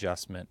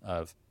readjustment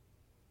of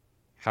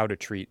how to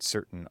treat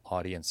certain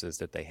audiences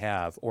that they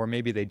have, or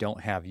maybe they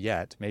don't have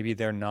yet. Maybe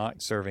they're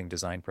not serving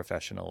design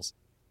professionals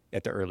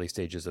at the early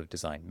stages of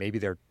design. Maybe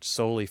they're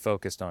solely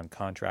focused on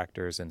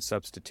contractors and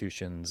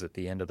substitutions at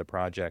the end of the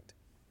project.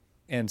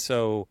 And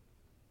so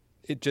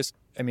it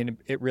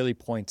really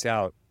points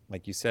out,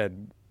 like you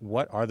said,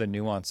 what are the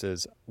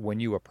nuances when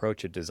you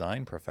approach a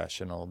design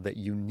professional that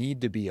you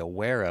need to be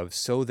aware of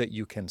so that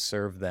you can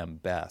serve them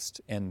best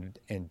and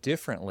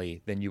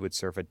differently than you would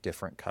serve a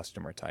different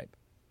customer type.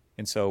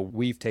 And so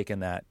we've taken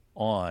that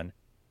on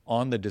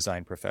the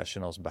design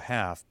professional's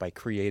behalf by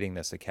creating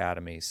this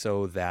academy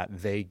so that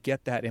they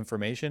get that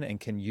information and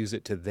can use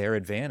it to their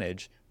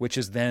advantage, which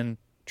is then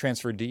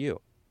transferred to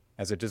you.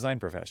 as a design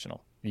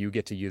professional. You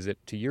get to use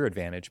it to your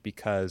advantage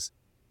because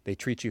they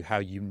treat you how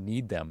you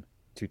need them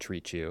to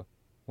treat you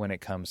when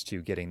it comes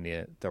to getting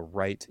the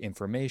right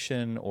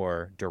information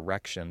or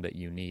direction that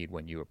you need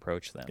when you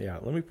approach them. Yeah,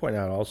 let me point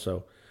out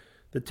also,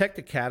 the Tech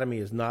Academy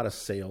is not a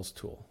sales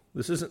tool.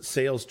 This isn't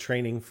sales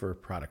training for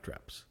product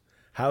reps.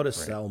 How to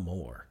sell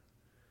more,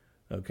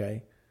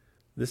 okay?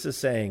 This is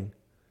saying,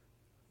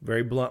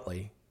 very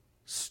bluntly,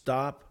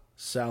 stop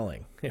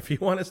selling. If you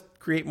want to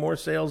create more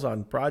sales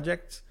on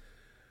projects,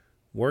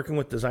 working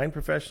with design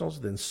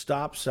professionals, then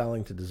stop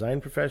selling to design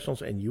professionals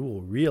and you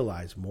will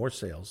realize more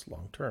sales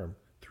long-term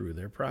through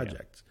their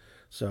projects.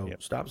 So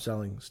stop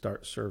selling,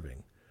 start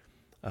serving.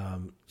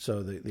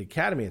 So the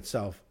academy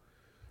itself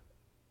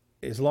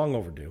is long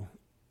overdue.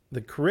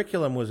 The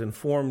curriculum was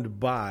informed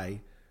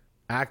by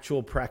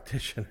actual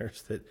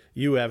practitioners that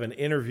you haven't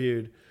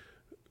interviewed,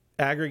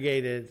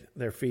 aggregated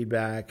their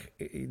feedback,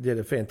 did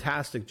a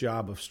fantastic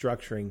job of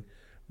structuring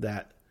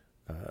that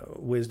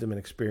wisdom and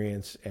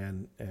experience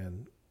and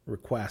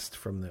request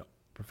from the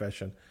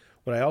profession.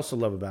 What I also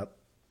love about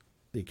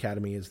the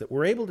academy is that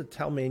we're able to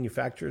tell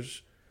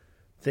manufacturers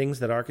things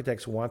that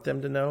architects want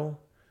them to know,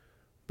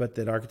 but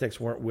that architects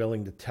weren't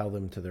willing to tell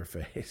them to their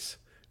face.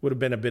 Would have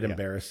been a bit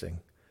embarrassing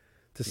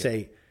to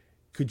say,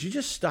 could you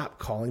just stop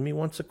calling me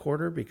once a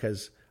quarter?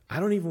 Because I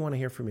don't even want to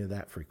hear from you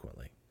that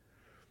frequently.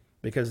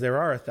 Because there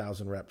are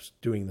 1,000 reps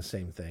doing the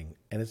same thing,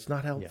 and it's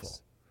not helpful.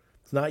 Yes.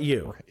 It's not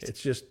you. Right.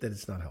 It's just that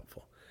it's not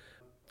helpful.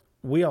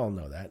 We all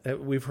know that.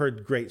 We've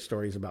heard great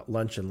stories about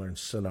lunch and learn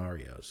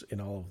scenarios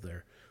in all of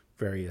their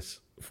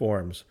various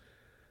forms.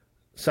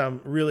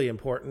 Some really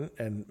important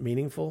and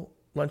meaningful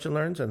lunch and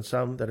learns, and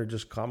some that are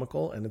just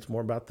comical, and it's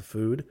more about the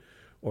food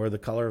or the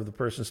color of the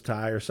person's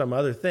tie or some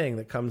other thing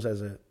that comes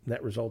as a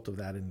net result of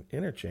that in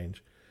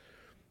interchange.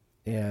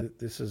 And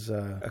this is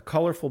a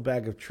colorful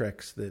bag of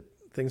tricks that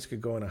things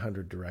could go in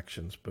 100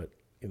 directions, but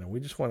we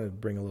just want to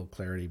bring a little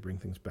clarity, bring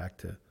things back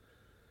to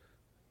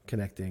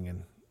connecting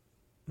and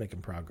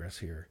making progress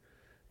here.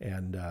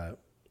 And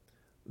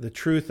the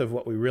truth of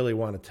what we really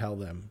want to tell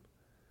them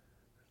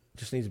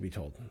just needs to be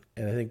told.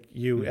 And I think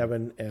you,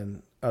 Evan,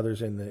 and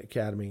others in the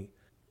academy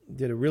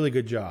did a really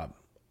good job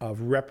of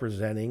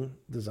representing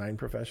design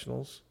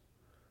professionals,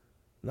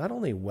 not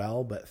only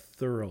well, but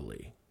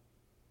thoroughly.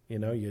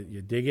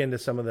 You dig into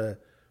some of the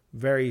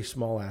very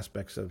small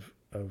aspects of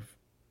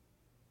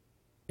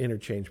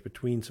interchange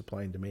between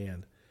supply and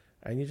demand,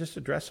 and you just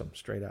address them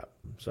straight up.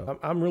 So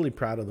I'm really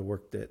proud of the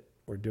work that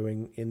we're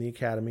doing in the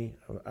academy.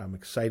 I'm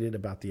excited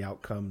about the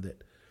outcome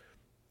that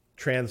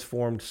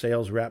transformed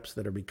sales reps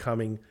that are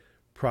becoming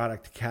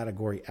product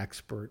category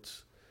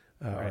experts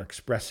are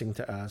expressing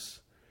to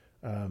us.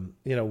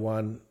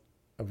 One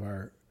of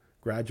our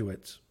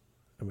graduates,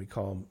 and we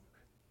call them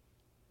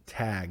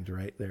tagged,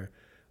 right? They're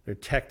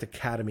Tech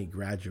Academy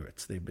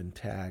graduates. They've been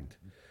tagged.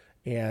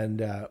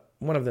 And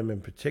one of them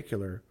in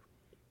particular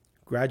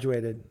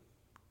graduated,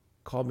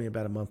 called me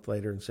about a month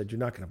later and said, "You're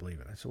not going to believe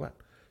it." I said, "What?"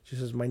 She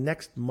says, "My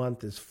next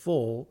month is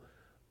full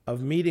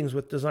of meetings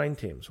with design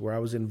teams where I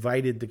was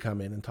invited to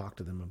come in and talk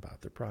to them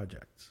about their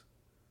projects."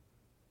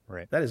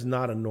 Right. That is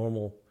not a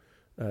normal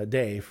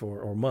day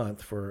or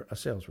month for a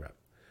sales rep.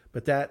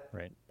 But that,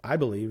 I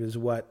believe, is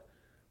what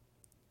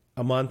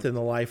a month in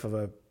the life of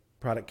a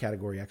product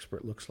category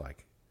expert looks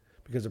like.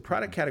 Because a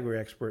product category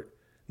expert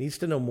needs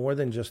to know more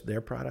than just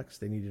their products.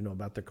 They need to know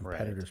about their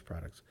competitors'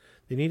 products.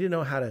 They need to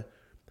know how to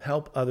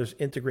help others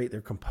integrate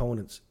their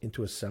components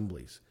into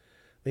assemblies.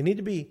 They need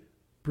to be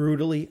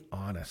brutally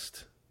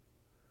honest.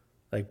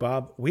 Like,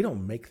 "Bob, we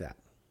don't make that.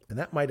 And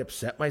that might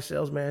upset my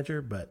sales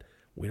manager, but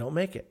we don't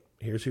make it.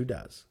 Here's who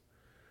does."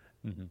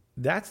 Mm-hmm.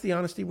 That's the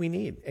honesty we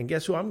need. And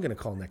guess who I'm going to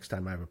call next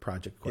time I have a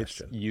project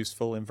question? It's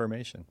useful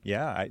information.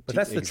 Yeah. But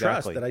that's the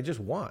trust that I just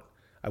want.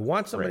 I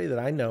want somebody that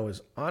I know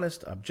is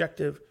honest,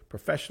 objective,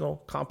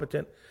 professional,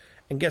 competent.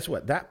 And guess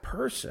what? That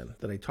person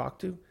that I talk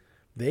to,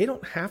 they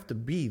don't have to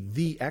be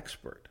the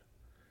expert.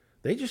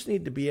 They just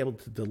need to be able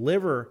to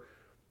deliver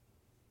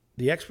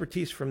the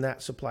expertise from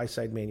that supply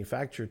side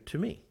manufacturer to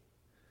me.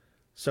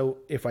 So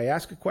if I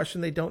ask a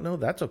question they don't know,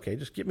 that's okay.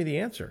 Just give me the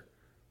answer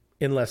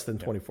in less than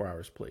 24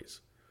 hours,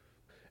 please.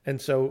 And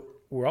so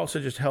we're also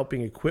just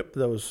helping equip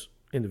those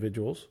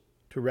individuals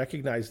to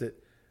recognize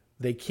that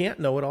they can't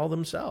know it all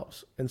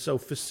themselves. And so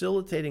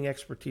facilitating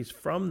expertise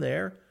from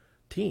their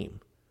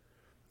team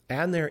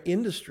and their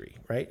industry,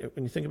 right?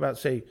 When you think about,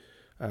 say,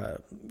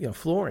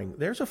 flooring,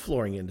 there's a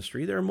flooring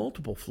industry. There are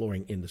multiple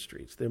flooring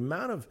industries. The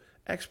amount of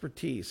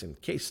expertise and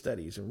case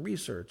studies and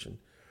research and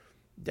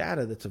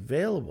data that's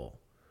available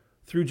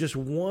through just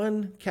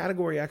one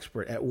category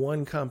expert at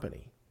one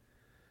company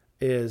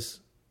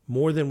is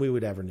more than we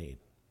would ever need.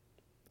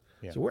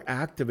 Yeah. So we're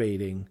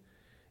activating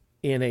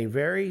in a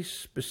very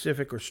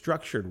specific or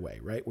structured way,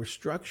 right? We're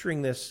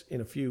structuring this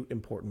in a few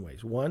important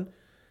ways. One,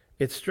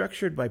 it's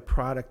structured by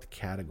product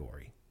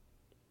category.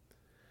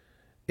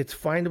 It's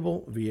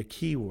findable via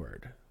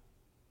keyword.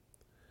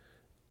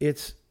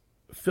 It's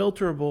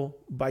filterable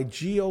by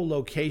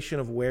geolocation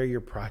of where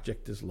your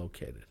project is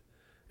located.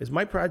 Is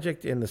my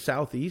project in the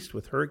southeast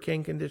with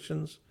hurricane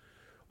conditions?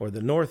 or the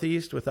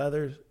Northeast with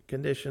other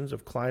conditions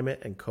of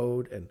climate and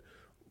code and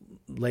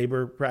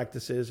labor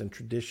practices and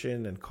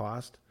tradition and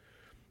cost?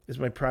 Is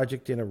my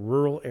project in a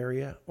rural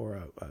area or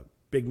a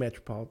big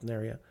metropolitan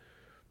area?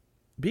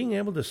 Being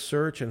able to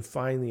search and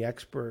find the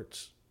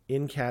experts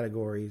in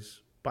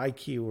categories by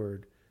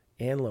keyword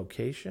and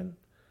location,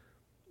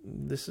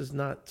 this is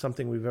not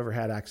something we've ever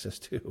had access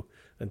to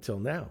until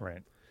now.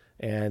 Right.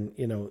 And,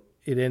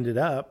 it ended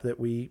up that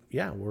we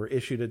were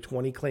issued a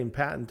 20-claim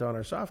patent on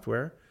our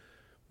software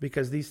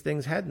because these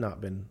things had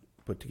not been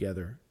put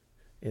together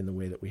in the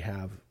way that we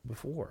have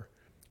before.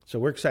 So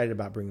we're excited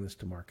about bringing this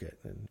to market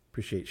and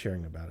appreciate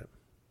sharing about it.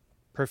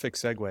 Perfect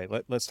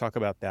segue. Let's talk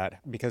about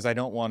that, because I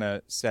don't want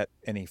to set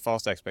any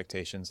false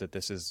expectations that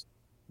this is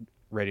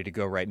ready to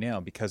go right now,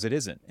 because it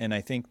isn't. And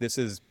I think this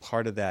is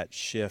part of that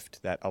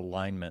shift, that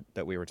alignment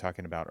that we were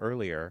talking about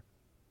earlier,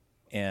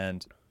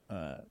 and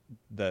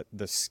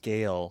the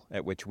scale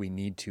at which we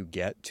need to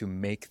get to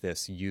make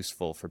this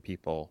useful for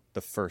people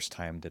the first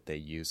time that they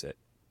use it.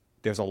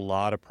 There's a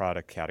lot of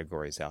product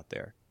categories out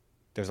there.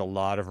 There's a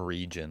lot of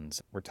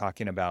regions. We're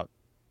talking about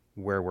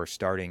where we're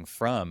starting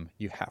from.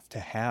 You have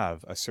to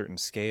have a certain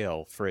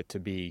scale for it to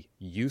be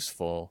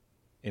useful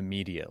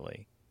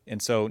immediately.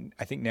 And so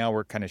I think now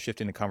we're kind of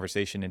shifting the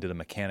conversation into the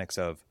mechanics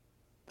of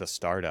the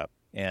startup.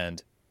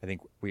 And I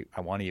think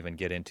I want to even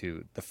get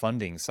into the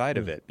funding side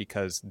of it,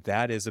 because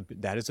that is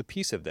a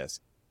piece of this.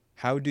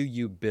 How do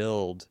you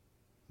build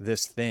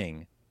this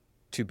thing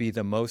to be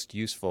the most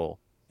useful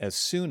as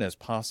soon as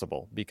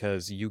possible?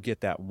 Because you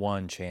get that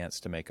one chance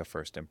to make a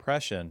first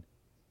impression.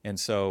 And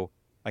so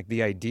like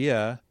the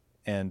idea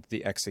and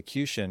the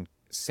execution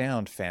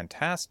sound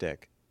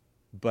fantastic,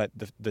 but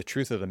the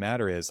truth of the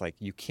matter is, like,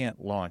 you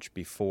can't launch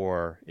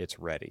before it's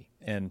ready.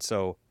 And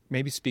so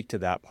maybe speak to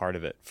that part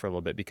of it for a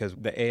little bit, because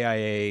the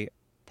AIA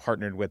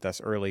partnered with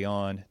us early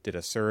on, did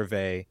a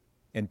survey,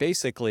 and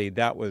basically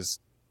that was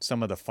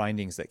some of the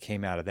findings that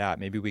came out of that.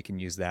 Maybe we can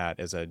use that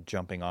as a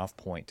jumping off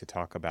point to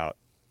talk about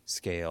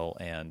scale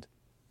and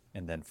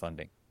then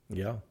funding.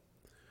 Yeah.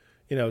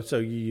 So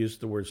you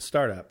used the word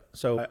startup.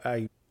 So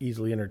I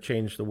easily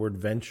interchange the word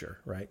venture,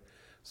 right?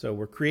 So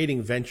we're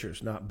creating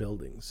ventures, not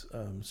buildings.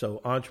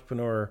 So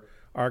entrepreneur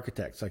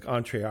architects like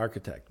Entree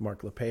Architect,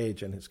 Mark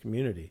LePage and his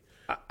community.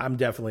 I'm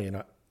definitely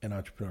an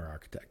entrepreneur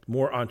architect,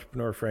 more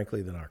entrepreneur,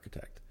 frankly, than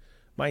architect.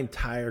 My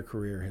entire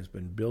career has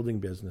been building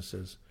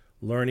businesses,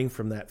 learning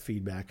from that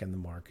feedback in the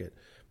market,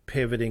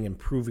 pivoting,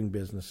 improving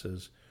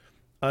businesses,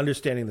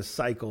 understanding the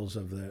cycles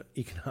of the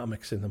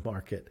economics in the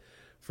market,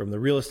 from the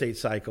real estate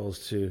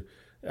cycles to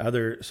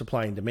other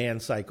supply and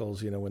demand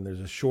cycles, when there's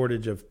a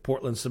shortage of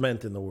Portland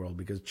cement in the world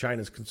because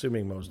China's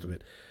consuming most of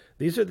it.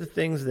 These are the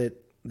things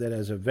that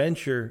as a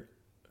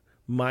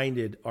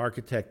venture-minded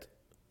architect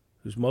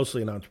who's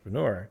mostly an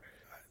entrepreneur,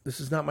 this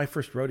is not my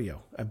first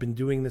rodeo. I've been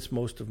doing this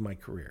most of my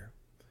career.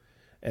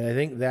 And I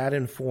think that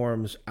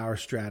informs our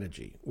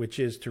strategy, which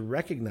is to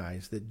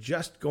recognize that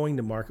just going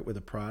to market with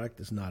a product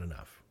is not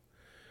enough.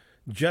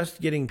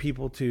 Just getting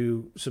people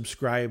to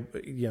subscribe,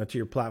 to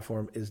your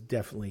platform is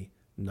definitely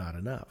not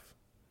enough.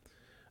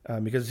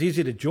 Because it's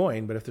easy to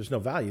join, but if there's no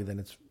value, then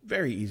it's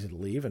very easy to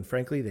leave. And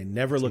frankly, they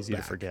never look back. It's easy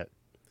to forget.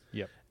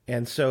 Yep.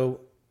 And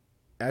so,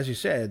 as you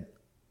said,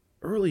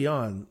 early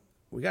on,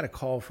 we got a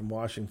call from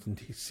Washington,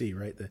 D.C.,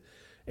 right? The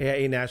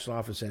AIA National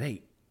Office said,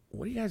 hey,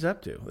 what are you guys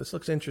up to? This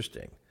looks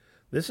interesting.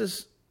 This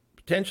is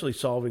potentially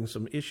solving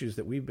some issues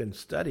that we've been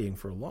studying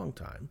for a long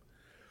time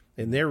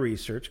in their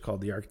research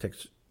called The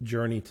Architect's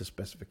Journey to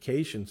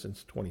Specification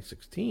since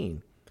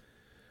 2016.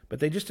 But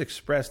they just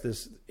expressed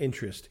this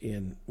interest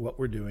in what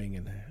we're doing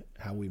and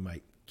how we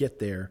might get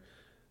there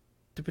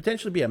to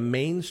potentially be a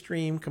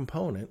mainstream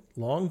component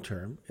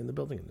long-term in the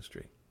building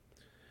industry.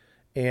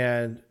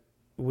 And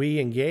we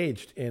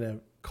engaged in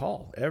a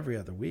call every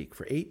other week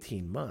for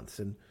 18 months.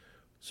 And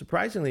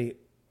surprisingly,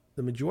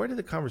 the majority of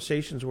the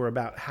conversations were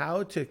about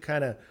how to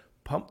kind of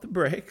pump the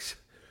brakes,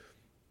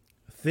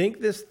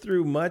 think this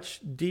through much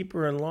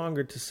deeper and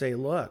longer to say,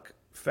 look,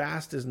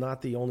 fast is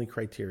not the only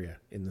criteria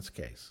in this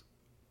case.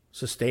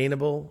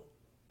 Sustainable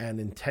and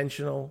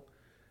intentional,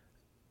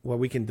 where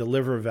we can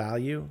deliver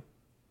value,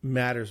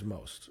 matters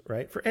most,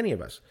 right? For any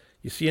of us.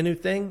 You see a new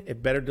thing,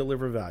 it better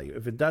deliver value.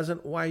 If it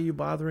doesn't, why are you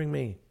bothering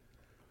me?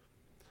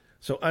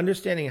 So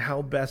understanding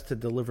how best to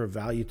deliver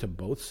value to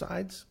both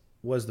sides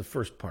was the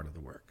first part of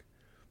the work.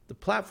 The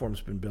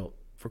platform's been built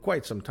for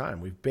quite some time.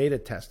 We've beta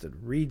tested,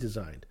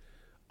 redesigned,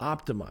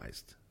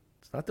 optimized.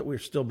 It's not that we're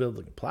still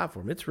building a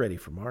platform. It's ready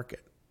for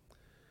market.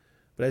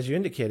 But as you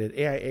indicated,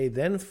 AIA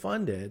then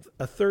funded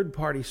a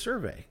third-party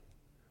survey.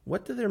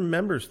 What do their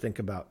members think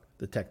about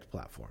the tech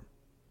platform?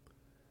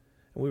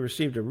 And we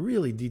received a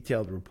really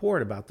detailed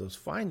report about those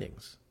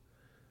findings.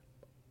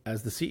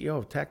 As the CEO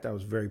of Tech, I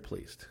was very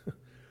pleased.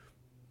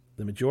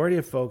 The majority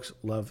of folks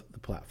love the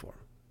platform.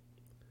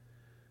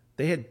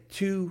 They had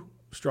two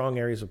strong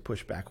areas of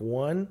pushback.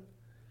 One,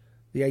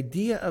 the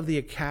idea of the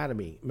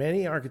academy.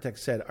 Many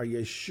architects said, are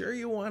you sure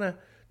you want to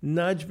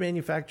nudge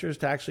manufacturers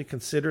to actually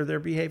consider their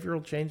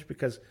behavioral change?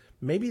 Because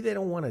maybe they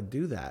don't want to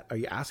do that. Are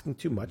you asking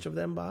too much of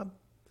them, Bob?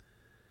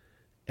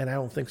 And I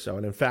don't think so.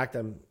 And in fact,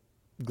 I'm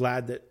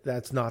glad that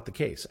that's not the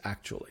case,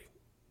 actually.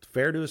 It's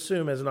fair to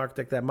assume as an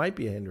architect that might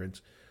be a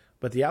hindrance,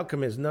 but the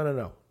outcome is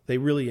no. They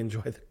really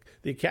enjoy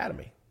the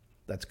academy.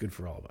 That's good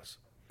for all of us.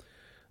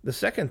 The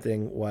second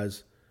thing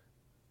was,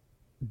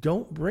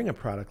 don't bring a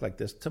product like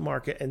this to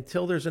market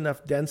until there's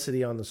enough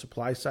density on the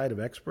supply side of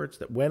experts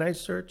that when I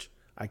search,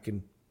 I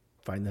can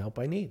find the help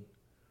I need.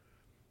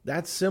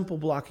 That's simple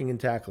blocking and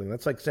tackling.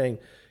 That's like saying,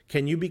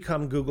 can you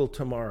become Google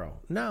tomorrow?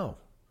 No.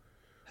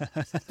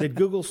 Did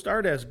Google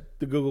start as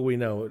the Google we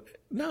know?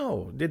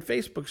 No. Did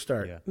Facebook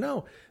start? Yeah.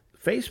 No.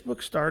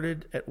 Facebook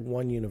started at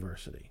one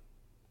university.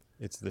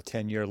 It's the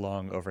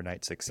 10-year-long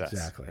overnight success.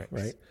 Exactly,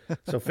 right?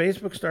 So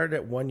Facebook started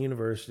at one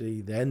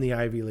university, then the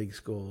Ivy League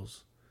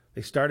schools.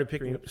 They started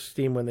picking up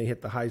steam when they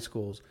hit the high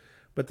schools.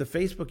 But the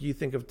Facebook you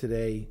think of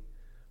today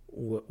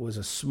was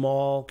a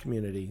small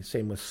community,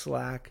 same with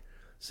Slack,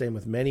 same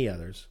with many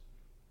others.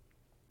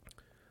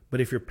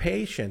 But if you're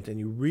patient and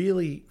you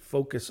really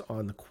focus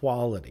on the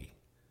quality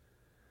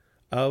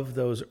of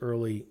those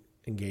early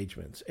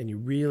engagements and you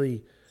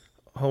really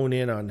hone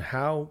in on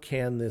how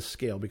can this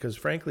scale, because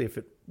frankly, if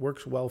it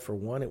works well for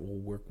one, it will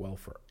work well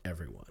for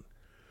everyone.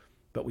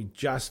 But we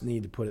just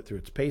need to put it through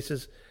its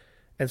paces.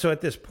 And so at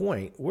this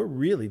point, we're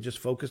really just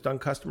focused on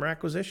customer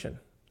acquisition.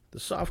 The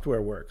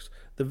software works.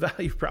 The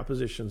value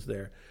proposition's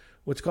there.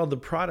 What's called the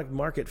product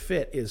market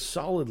fit is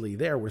solidly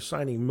there. We're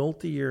signing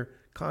multi-year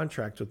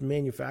contracts with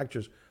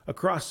manufacturers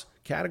across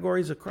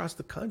categories across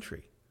the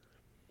country.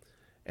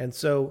 And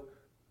so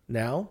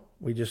now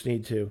we just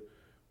need to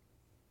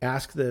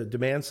ask the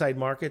demand side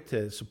market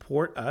to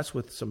support us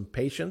with some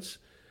patience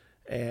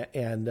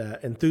and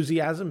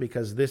enthusiasm,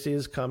 because this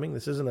is coming.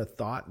 This isn't a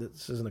thought.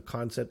 This isn't a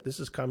concept. This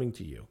is coming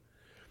to you.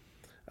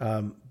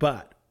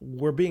 But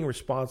we're being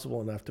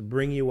responsible enough to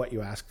bring you what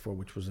you asked for,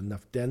 which was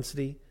enough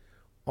density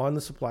on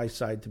the supply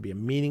side to be a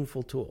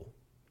meaningful tool.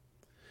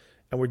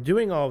 And we're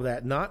doing all of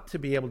that not to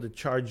be able to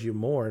charge you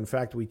more. In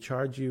fact, we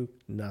charge you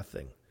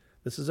nothing.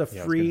 This is a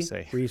free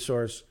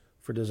resource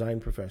for design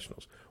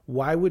professionals.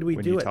 Why would we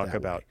do it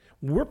that way?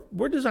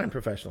 We're design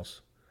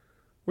professionals.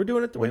 We're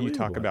doing it the way we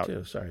want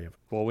to. Sorry.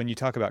 Well, when you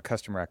talk about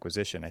customer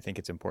acquisition, I think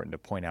it's important to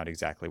point out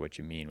exactly what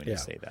you mean when you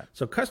say that.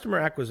 So customer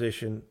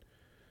acquisition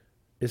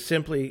is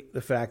simply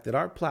the fact that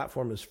our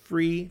platform is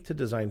free to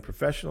design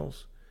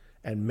professionals,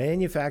 and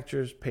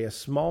manufacturers pay a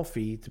small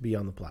fee to be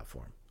on the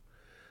platform.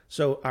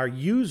 So our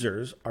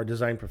users are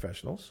design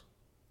professionals.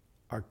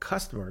 Our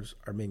customers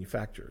are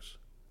manufacturers.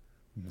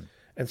 Mm-hmm.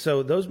 And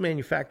so those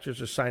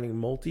manufacturers are signing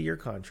multi-year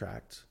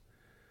contracts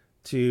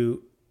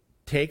to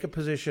take a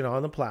position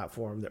on the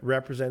platform that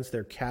represents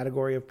their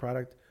category of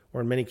product,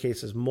 or in many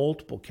cases,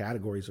 multiple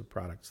categories of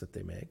products that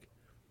they make.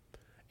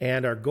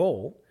 And our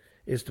goal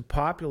is to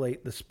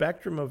populate the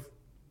spectrum of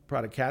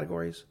product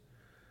categories,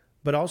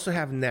 but also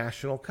have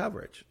national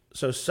coverage.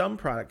 So some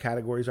product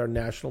categories are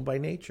national by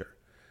nature.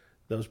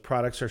 Those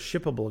products are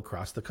shippable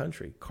across the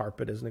country.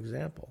 Carpet is an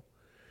example,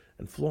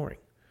 and flooring.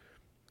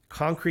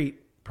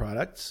 Concrete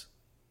products,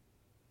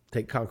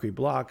 take concrete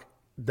block,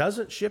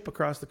 doesn't ship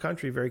across the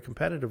country very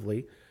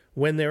competitively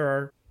when there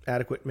are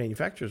adequate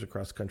manufacturers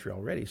across the country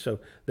already. So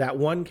that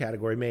one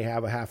category may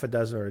have a half a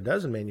dozen or a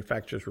dozen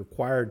manufacturers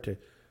required to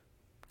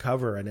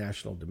cover a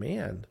national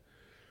demand.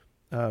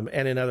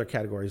 And in other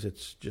categories,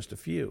 it's just a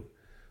few.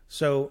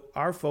 So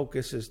our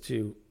focus is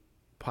to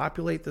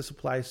populate the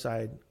supply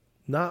side,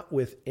 not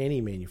with any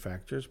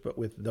manufacturers, but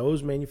with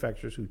those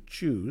manufacturers who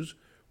choose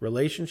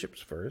relationships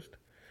first,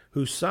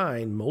 who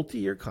sign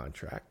multi-year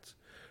contracts,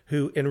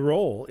 who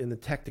enroll in the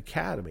Tech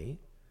Academy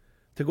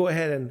to go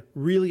ahead and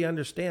really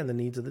understand the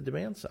needs of the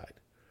demand side.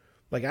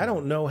 Like, I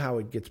don't know how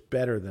it gets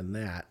better than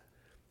that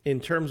in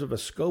terms of a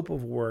scope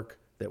of work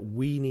that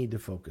we need to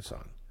focus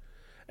on.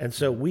 And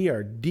so we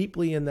are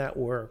deeply in that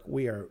work.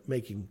 We are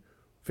making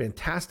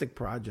fantastic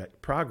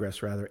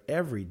progress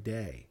every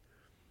day.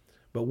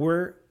 But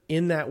we're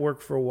in that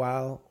work for a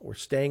while. We're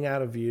staying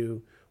out of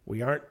view.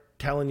 We aren't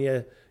telling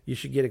you you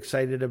should get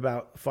excited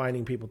about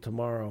finding people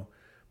tomorrow.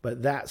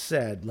 But that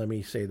said, let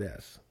me say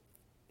this.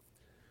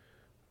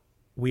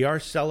 We are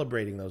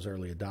celebrating those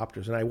early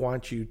adopters, and I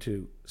want you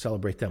to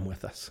celebrate them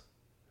with us.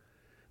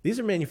 These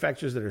are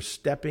manufacturers that are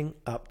stepping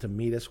up to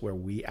meet us where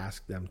we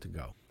ask them to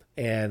go.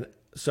 And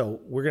so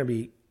we're going to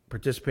be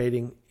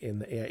participating in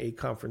the AIA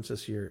conference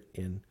this year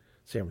in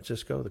San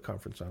Francisco, the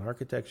Conference on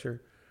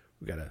Architecture.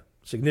 We've got a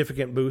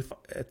significant booth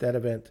at that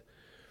event.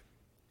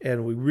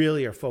 And we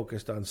really are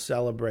focused on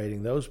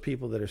celebrating those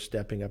people that are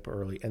stepping up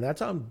early. And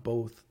that's on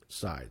both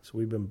sides.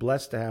 We've been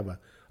blessed to have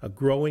a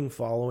growing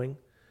following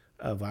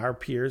of our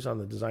peers on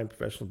the design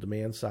professional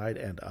demand side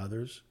and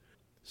others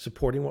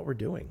supporting what we're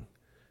doing.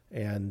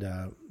 And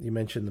you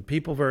mentioned the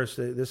Peopleverse.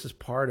 This is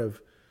part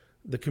of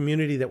the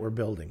community that we're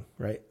building,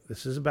 right?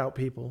 This is about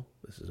people.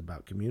 This is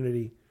about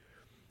community.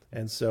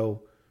 And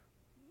so,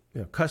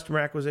 customer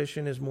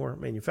acquisition is more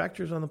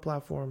manufacturers on the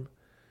platform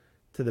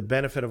to the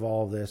benefit of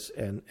all of this.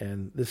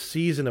 And this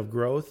season of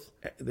growth,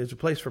 there's a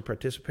place for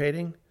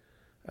participating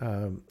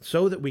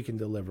so that we can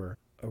deliver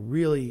a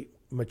really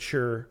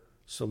mature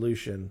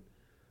solution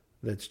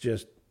that's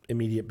just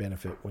immediate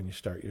benefit when you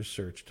start your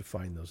search to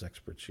find those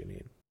experts you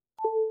need.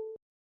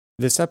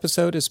 This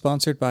episode is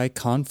sponsored by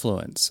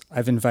Confluence.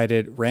 I've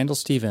invited Randall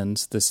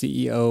Stevens, the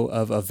CEO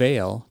of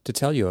Avail, to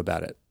tell you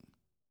about it.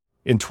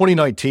 In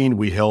 2019,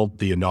 we held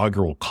the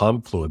inaugural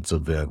Confluence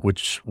event,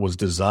 which was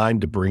designed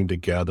to bring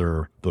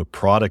together the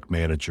product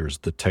managers,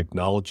 the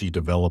technology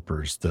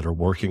developers that are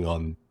working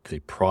on the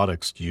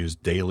products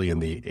used daily in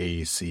the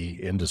AEC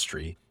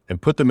industry,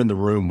 and put them in the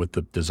room with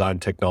the design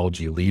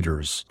technology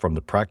leaders from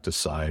the practice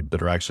side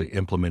that are actually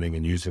implementing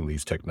and using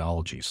these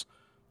technologies.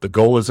 The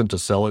goal isn't to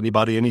sell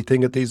anybody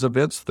anything at these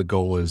events. The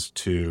goal is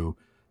to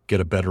get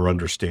a better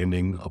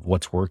understanding of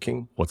what's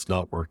working, what's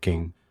not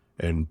working,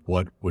 and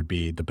what would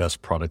be the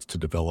best products to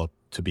develop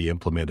to be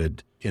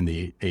implemented in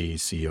the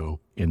AECO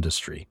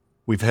industry.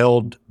 We've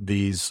held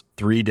these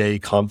 3-day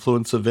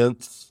Confluence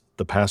events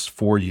the past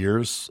 4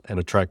 years and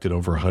attracted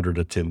over 100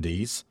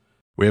 attendees.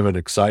 We have an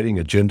exciting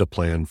agenda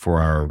plan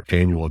for our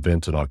annual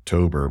event in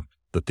October.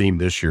 The theme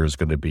this year is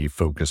going to be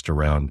focused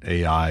around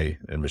AI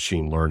and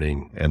machine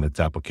learning and its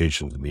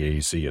applications in the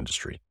AEC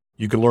industry.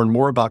 You can learn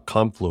more about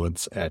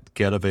Confluence at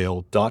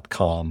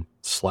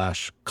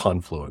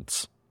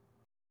getavail.com/confluence.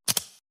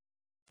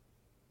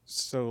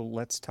 So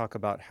let's talk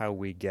about how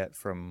we get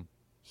from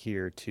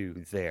here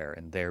to there,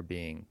 and there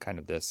being kind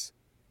of this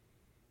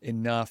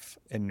enough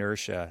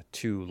inertia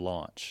to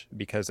launch,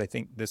 because I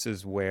think this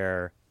is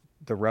where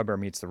the rubber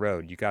meets the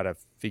road. You got to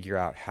figure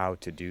out how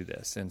to do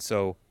this. And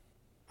so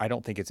I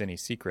don't think it's any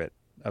secret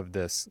of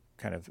this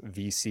kind of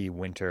VC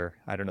winter.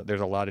 I don't know.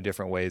 There's a lot of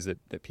different ways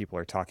that people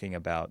are talking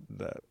about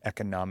the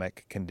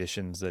economic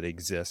conditions that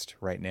exist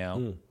right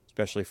now,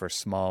 especially for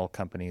small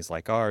companies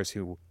like ours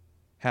who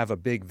have a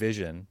big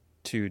vision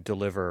to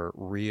deliver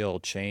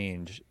real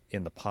change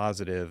in the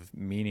positive,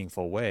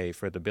 meaningful way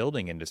for the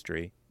building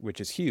industry,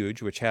 which is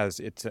huge, which has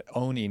its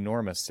own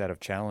enormous set of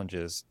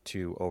challenges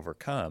to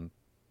overcome.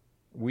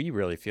 We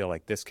really feel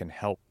like this can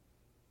help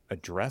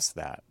address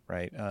that,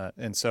 right?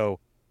 And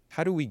so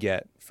how do we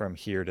get from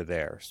here to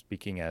there,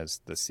 speaking as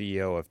the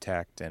CEO of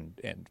tech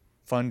and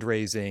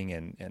fundraising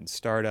and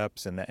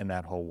startups and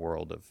that whole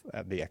world of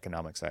the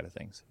economic side of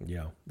things?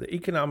 Yeah, the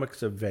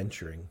economics of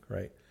venturing,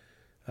 right?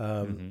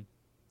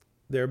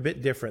 They're a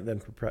bit different than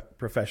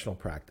professional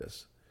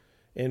practice.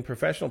 In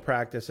professional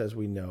practice, as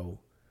we know,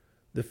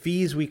 the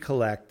fees we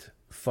collect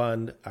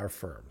fund our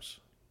firms,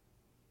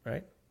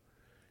 right?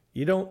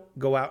 You don't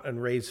go out and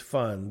raise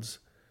funds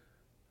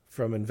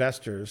from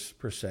investors,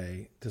 per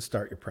se, to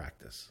start your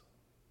practice.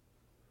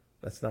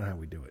 That's not how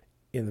we do it.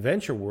 In the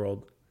venture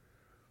world,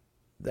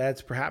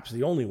 that's perhaps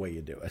the only way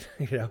you do it.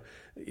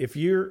 If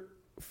you're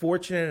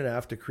fortunate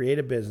enough to create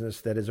a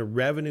business that is a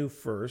revenue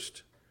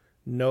first,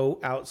 no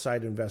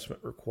outside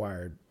investment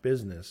required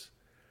business,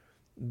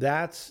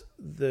 that's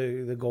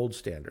the gold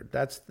standard.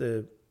 That's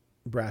the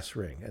brass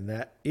ring, and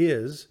that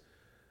is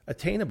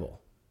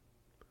attainable.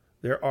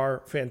 There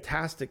are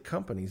fantastic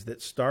companies that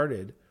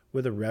started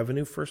with a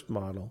revenue first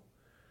model.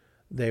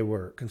 They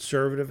were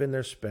conservative in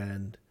their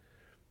spend.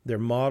 Their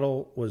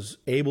model was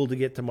able to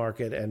get to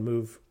market and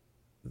move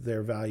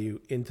their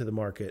value into the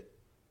market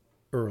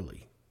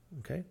early.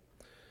 Okay.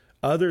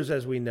 Others,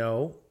 as we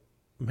know,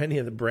 many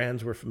of the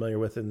brands we're familiar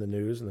with in the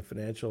news and the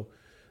financial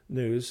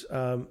news,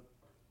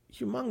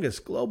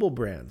 humongous global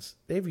brands,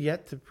 they've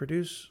yet to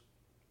produce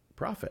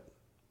profit,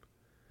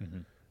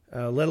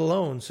 let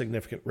alone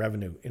significant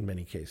revenue in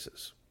many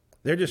cases.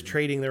 They're just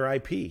trading their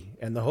IP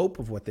and the hope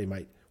of what they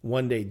might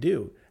one day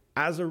do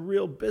as a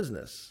real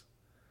business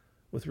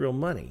with real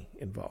money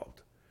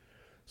involved.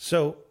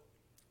 So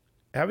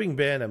having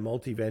been a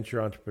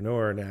multi-venture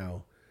entrepreneur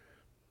now,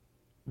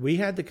 we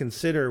had to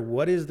consider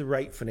what is the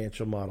right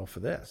financial model for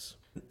this.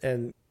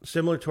 And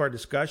similar to our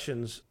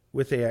discussions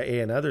with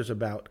AIA and others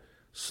about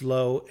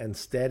slow and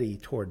steady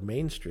toward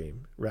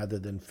mainstream rather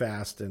than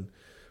fast and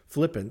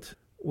flippant,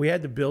 we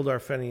had to build our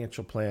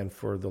financial plan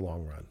for the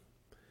long run.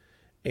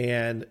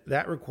 And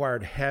that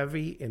required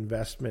heavy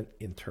investment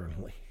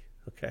internally.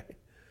 Okay.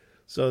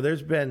 So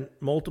there's been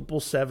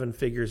multiple 7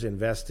 figures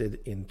invested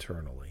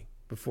internally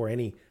before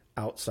any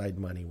outside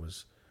money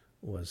was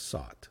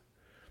sought.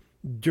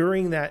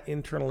 During that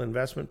internal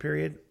investment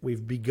period,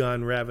 we've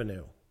begun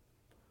revenue.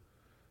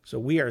 So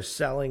we are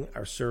selling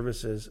our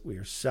services. We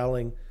are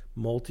selling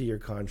multi-year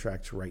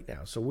contracts right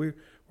now. So we're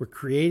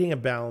creating a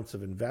balance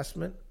of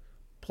investment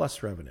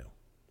plus revenue.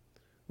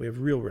 We have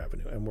real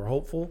revenue, and we're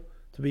hopeful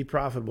to be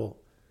profitable.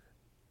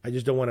 I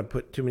just don't want to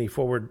put too many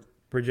forward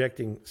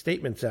projecting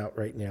statements out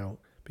right now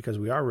because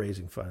we are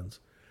raising funds,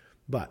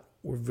 but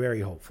we're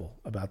very hopeful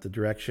about the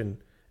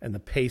direction and the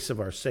pace of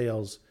our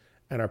sales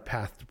and our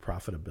path to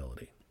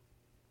profitability.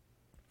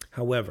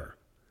 However,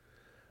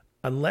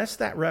 unless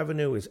that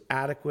revenue is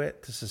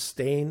adequate to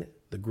sustain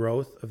the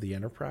growth of the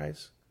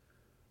enterprise,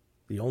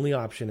 the only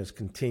option is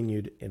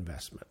continued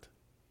investment,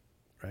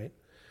 right?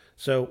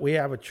 So we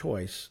have a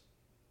choice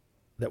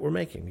that we're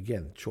making.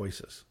 Again,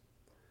 choices.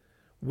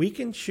 We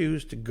can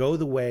choose to go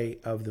the way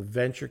of the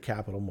venture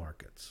capital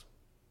markets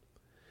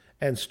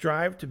and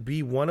strive to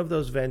be one of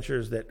those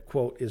ventures that,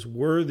 quote, is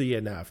worthy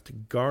enough to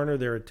garner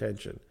their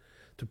attention,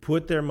 to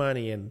put their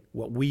money in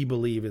what we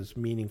believe is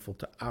meaningful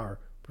to our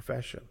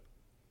profession?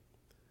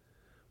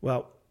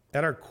 Well,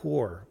 at our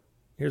core,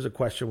 here's a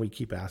question we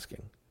keep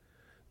asking.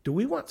 Do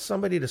we want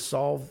somebody to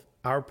solve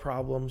our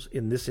problems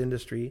in this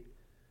industry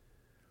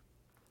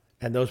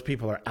and those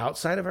people are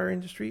outside of our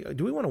industry? Or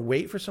do we want to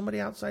wait for somebody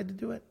outside to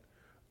do it?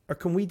 Or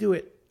can we do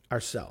it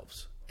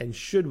ourselves? And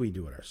should we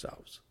do it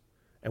ourselves?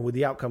 And would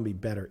the outcome be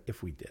better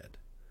if we did?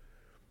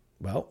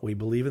 Well, we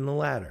believe in the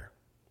latter.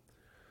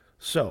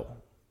 So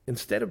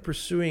instead of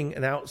pursuing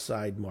an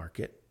outside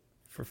market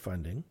for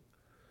funding,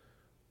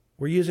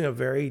 we're using a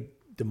very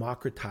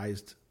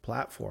democratized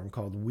platform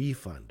called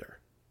WeFunder.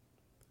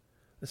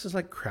 This is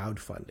like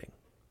crowdfunding.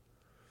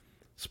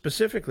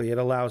 Specifically, it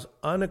allows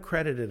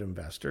unaccredited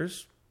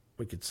investors,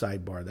 we could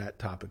sidebar that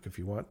topic if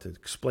you want to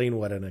explain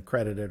what an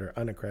accredited or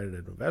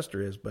unaccredited investor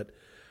is, but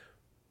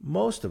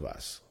most of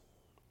us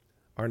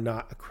are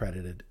not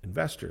accredited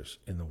investors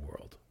in the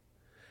world.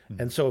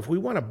 And so if we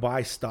want to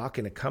buy stock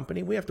in a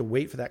company, we have to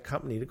wait for that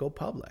company to go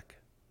public.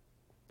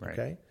 Right.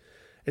 Okay?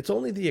 It's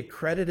only the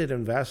accredited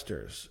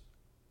investors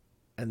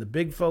and the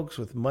big folks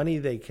with money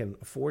they can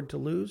afford to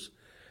lose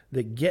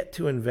that get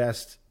to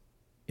invest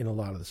in a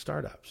lot of the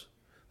startups.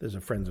 There's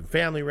a friends and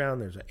family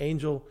round, there's an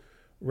angel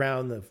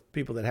round of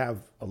people that have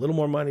a little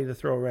more money to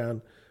throw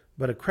around,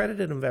 but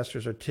accredited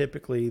investors are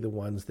typically the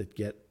ones that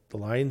get the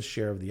lion's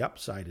share of the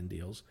upside in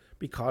deals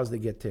because they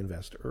get to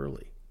invest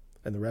early.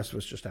 And the rest of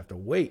us just have to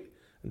wait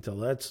until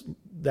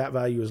that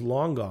value is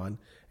long gone,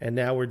 and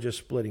now we're just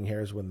splitting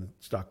hairs when the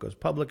stock goes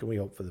public, and we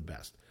hope for the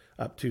best.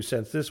 Up 2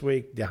 cents this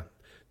week,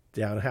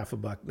 down half a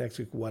buck next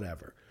week,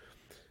 whatever.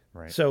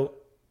 Right. So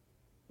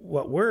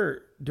what we're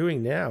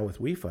doing now with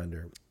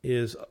WeFunder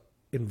is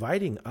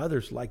inviting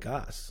others like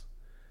us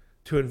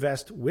to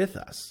invest with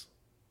us.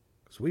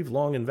 So we've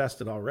long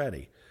invested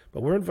already,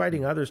 but we're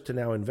inviting others to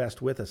now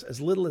invest with us as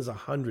little as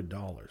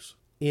 $100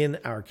 in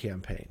our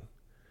campaign.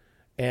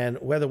 And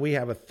whether we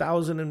have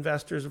 1,000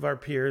 investors of our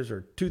peers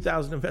or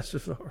 2,000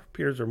 investors of our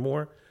peers or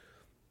more,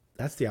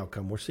 that's the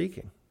outcome we're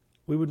seeking.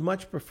 We would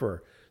much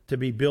prefer to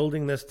be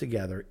building this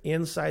together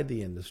inside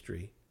the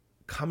industry,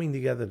 coming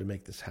together to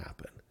make this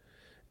happen.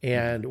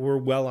 And we're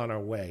well on our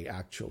way,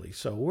 actually.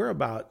 So we're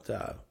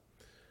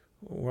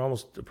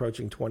almost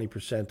approaching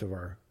 20% of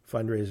our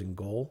fundraising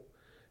goal,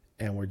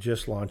 and we're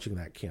just launching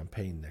that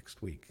campaign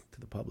next week to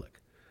the public.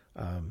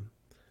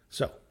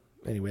 So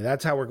anyway,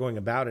 that's how we're going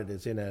about it,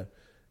 is in a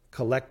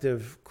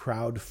collective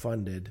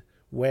crowd-funded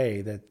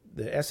way that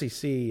the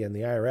SEC and the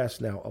IRS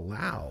now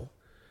allow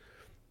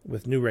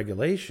with new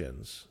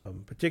regulations,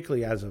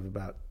 particularly as of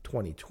about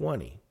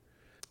 2020.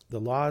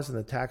 The laws and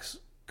the tax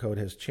code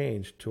has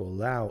changed to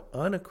allow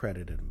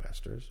unaccredited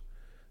investors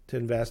to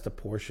invest a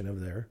portion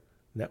of their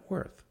net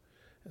worth.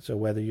 So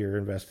whether you're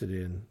invested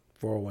in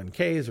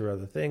 401ks or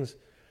other things,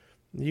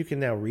 you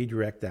can now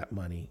redirect that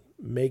money,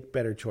 make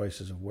better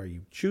choices of where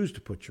you choose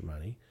to put your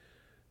money,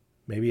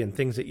 maybe in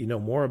things that you know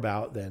more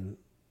about than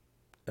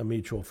a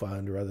mutual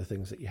fund or other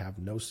things that you have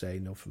no say,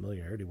 no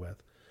familiarity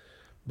with.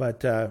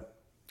 But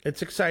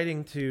it's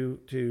exciting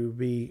to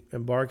be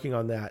embarking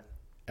on that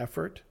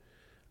effort.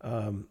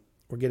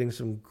 We're getting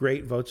some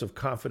great votes of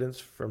confidence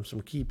from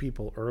some key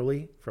people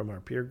early from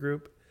our peer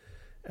group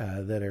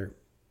that are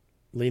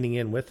leaning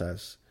in with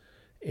us.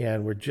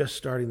 And we're just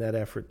starting that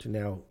effort to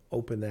now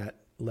open that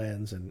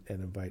lens and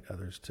invite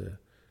others to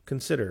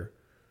consider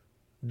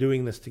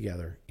doing this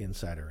together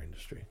inside our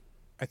industry.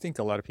 I think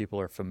a lot of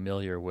people are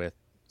familiar with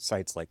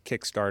sites like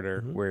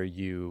Kickstarter, where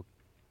you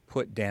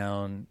put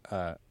down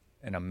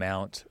an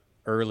amount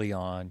early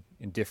on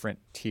in different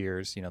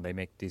tiers. You know, they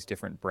make these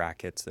different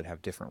brackets that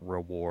have different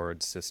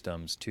reward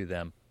systems to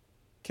them.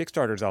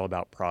 Kickstarter is all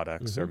about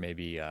products, or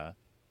maybe I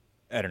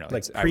don't know,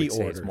 like I would say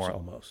pre-orders it's more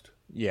almost.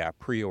 Yeah,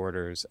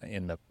 pre-orders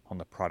on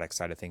the product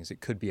side of things. It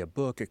could be a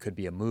book, it could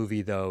be a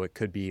movie, though. It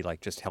could be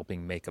like just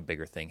helping make a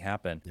bigger thing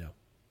happen.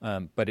 Yeah.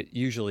 But it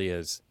usually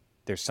is,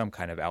 there's some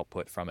kind of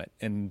output from it.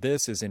 And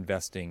this is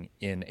investing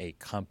in a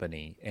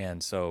company.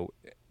 And so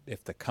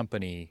if the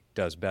company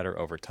does better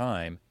over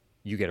time,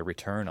 you get a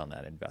return on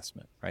that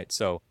investment, right?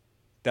 So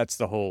that's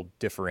the whole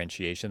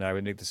differentiation. I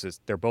would think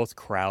they're both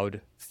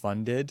crowd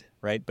funded,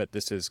 right? But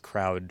this is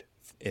crowd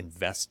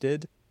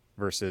invested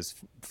versus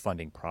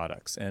funding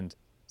products. And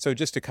so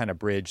just to kind of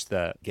bridge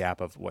the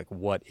gap of like,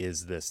 what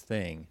is this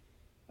thing?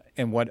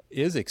 And what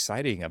is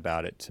exciting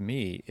about it to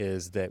me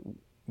is that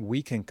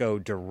we can go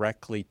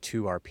directly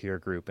to our peer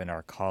group and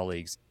our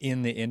colleagues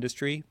in the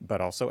industry, but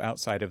also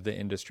outside of the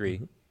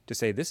industry, to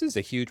say this is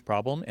a huge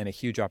problem and a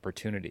huge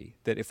opportunity,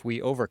 that if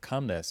we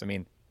overcome this, I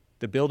mean,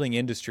 the building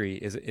industry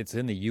it's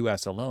in the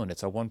US alone,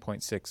 it's a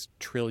 $1.6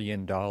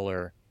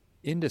 trillion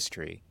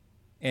industry.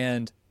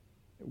 And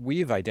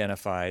we've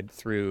identified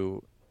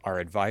through our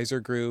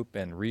advisor group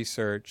and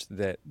research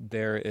that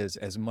there is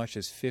as much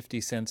as 50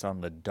 cents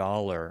on the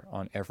dollar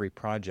on every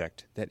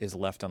project that is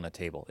left on the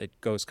table. It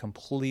goes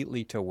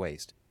completely to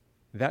waste.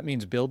 That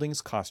means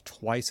buildings cost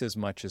twice as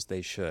much as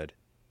they should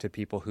to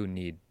people who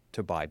need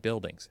to buy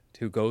buildings,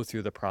 to go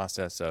through the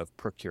process of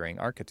procuring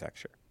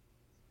architecture.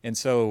 And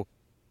so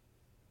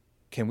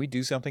can we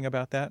do something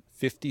about that?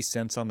 50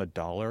 cents on the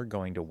dollar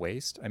going to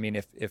waste? I mean,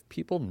 if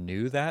people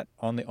knew that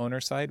on the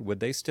owner side, would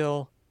they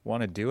still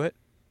want to do it?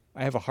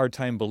 I have a hard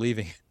time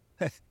believing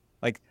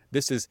like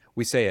this is,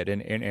 we say it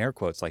in air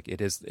quotes, like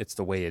it's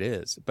the way it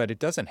is, but it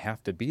doesn't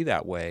have to be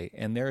that way.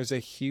 And there is a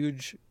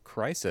huge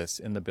crisis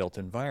in the built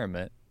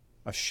environment,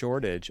 a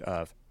shortage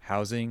of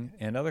housing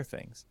and other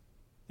things.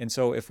 And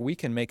so if we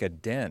can make a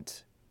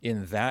dent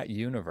in that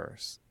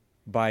universe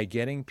by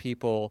getting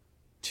people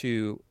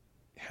to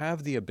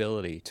have the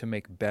ability to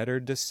make better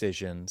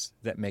decisions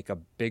that make a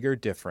bigger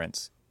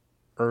difference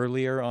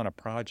earlier on a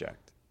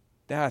project,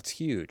 that's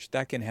huge.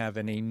 That can have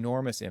an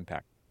enormous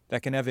impact.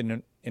 That can have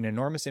an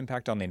enormous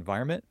impact on the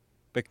environment,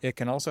 but it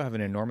can also have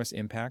an enormous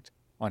impact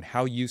on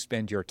how you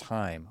spend your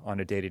time on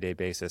a day-to-day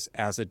basis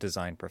as a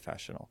design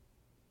professional.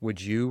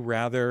 Would you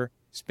rather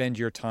spend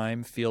your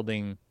time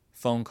fielding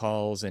phone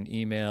calls and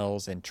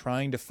emails and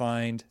trying to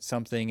find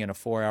something in a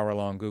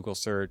 4-hour-long Google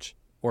search,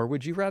 or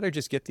would you rather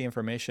just get the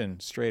information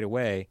straight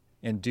away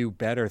and do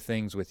better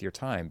things with your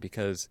time?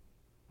 Because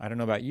I don't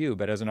know about you,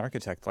 but as an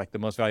architect, like the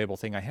most valuable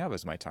thing I have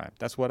is my time.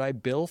 That's what I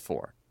bill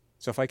for.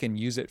 So if I can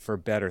use it for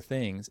better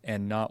things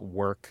and not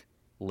work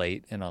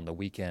late and on the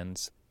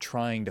weekends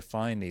trying to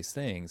find these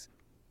things,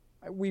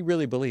 we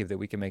really believe that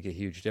we can make a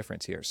huge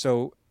difference here.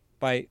 So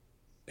by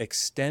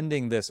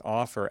extending this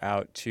offer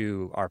out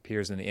to our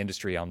peers in the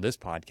industry on this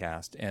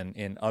podcast and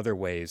in other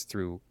ways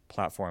through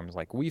platforms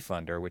like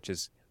WeFunder, which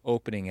is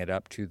opening it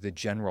up to the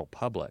general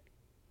public,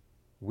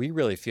 we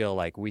really feel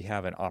like we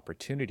have an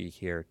opportunity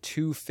here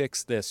to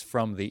fix this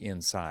from the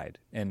inside.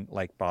 And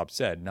like Bob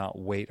said, not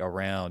wait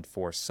around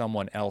for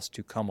someone else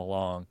to come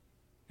along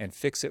and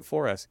fix it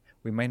for us.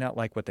 We may not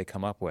like what they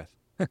come up with,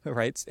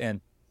 right?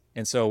 And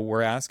so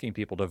we're asking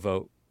people to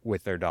vote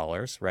with their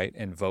dollars, right?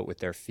 And vote with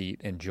their feet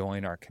and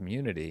join our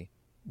community,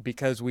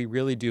 because we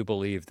really do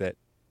believe that,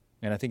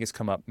 and I think it's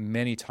come up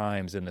many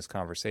times in this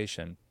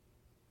conversation,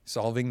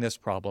 solving this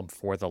problem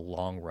for the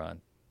long run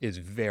is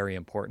very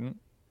important.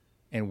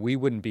 And we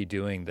wouldn't be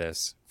doing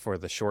this for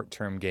the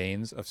short-term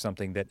gains of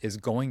something that is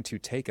going to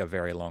take a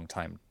very long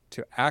time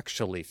to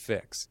actually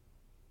fix.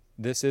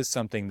 This is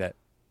something that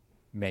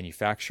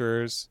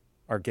manufacturers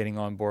are getting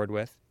on board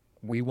with.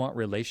 We want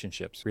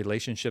relationships.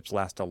 Relationships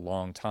last a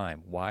long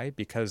time. Why?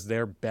 Because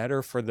they're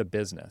better for the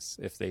business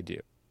if they do.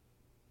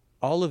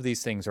 All of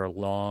these things are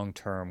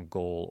long-term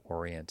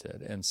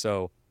goal-oriented. And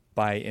so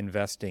by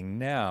investing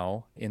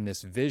now in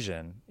this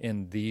vision,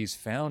 in these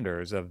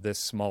founders of this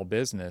small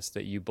business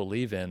that you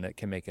believe in that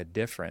can make a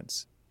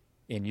difference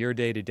in your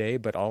day-to-day,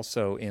 but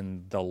also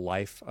in the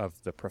life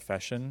of the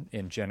profession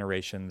in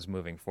generations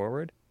moving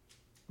forward.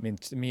 I mean,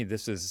 to me,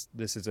 this is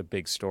a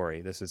big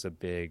story. This is a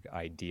big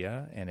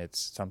idea, and it's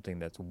something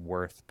that's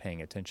worth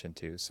paying attention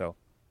to. So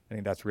I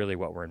think that's really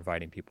what we're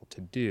inviting people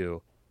to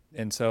do.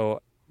 And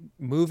so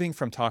moving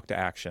from talk to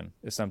action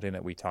is something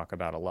that we talk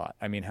about a lot.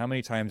 I mean, how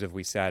many times have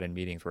we sat in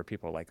meetings where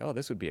people are like, oh,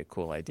 this would be a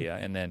cool idea.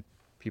 And then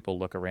people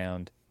look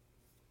around,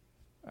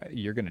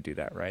 you're going to do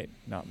that, right?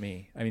 Not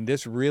me. I mean,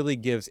 this really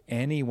gives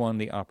anyone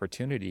the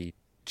opportunity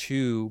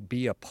to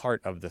be a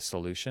part of the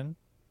solution.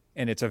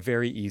 And it's a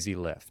very easy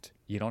lift.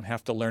 You don't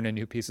have to learn a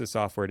new piece of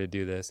software to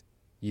do this.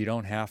 You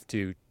don't have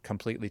to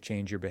completely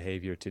change your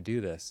behavior to do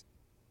this.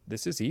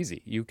 This is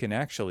easy. You can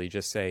actually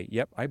just say,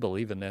 yep, I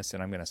believe in this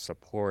and I'm going to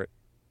support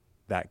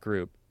that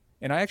group.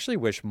 And I actually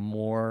wish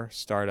more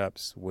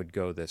startups would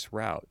go this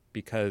route,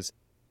 because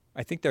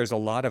I think there's a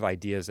lot of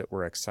ideas that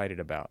we're excited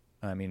about.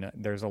 I mean,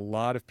 there's a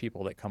lot of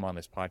people that come on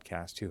this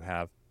podcast who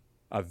have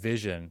a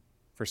vision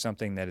for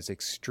something that is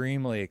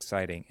extremely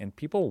exciting, and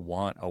people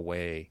want a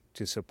way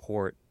to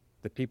support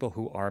the people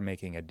who are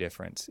making a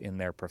difference in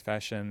their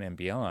profession and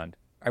beyond.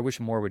 I wish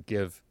more would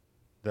give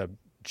the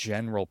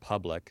general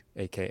public,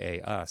 aka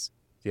us,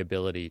 the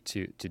ability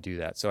to do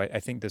that. So I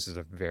think this is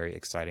a very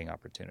exciting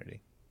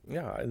opportunity.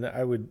 Yeah, and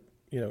I would,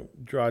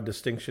 draw a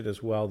distinction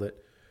as well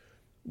that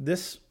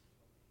this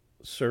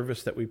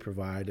service that we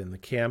provide and the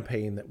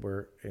campaign that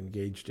we're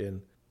engaged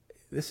in,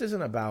 this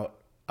isn't about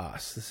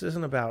us. This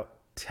isn't about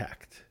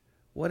Tect.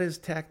 What is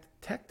Tect?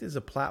 Tect is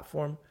a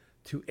platform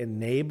to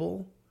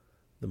enable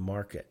the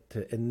market,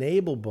 to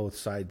enable both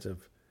sides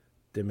of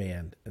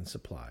demand and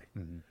supply.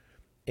 Mm-hmm.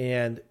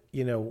 And,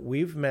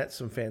 we've met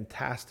some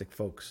fantastic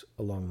folks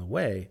along the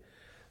way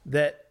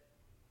that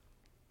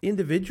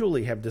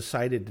individually have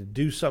decided to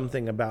do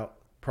something about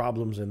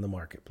problems in the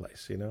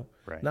marketplace,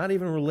 right. Not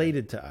even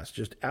related to us,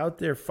 just out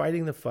there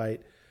fighting the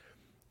fight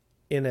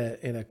in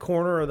a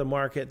corner of the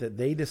market that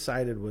they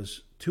decided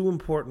was too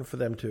important for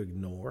them to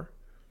ignore,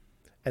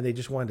 and they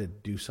just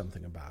wanted to do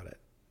something about it.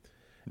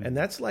 Mm-hmm. And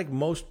that's like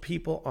most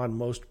people on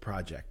most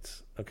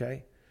projects,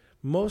 okay?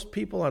 Most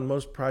people on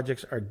most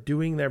projects are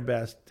doing their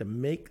best to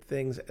make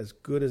things as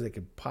good as they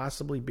could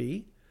possibly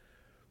be.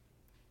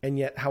 And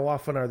yet, how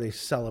often are they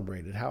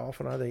celebrated? How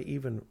often are they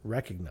even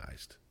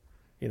recognized?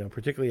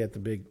 Particularly at the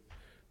big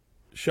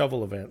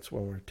shovel events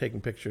when we're taking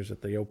pictures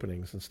at the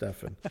openings and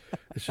stuff. And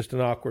it's just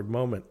an awkward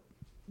moment.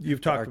 You've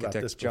talked about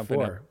this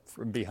before.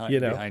 From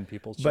behind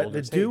people's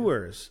shoulders. But the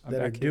doers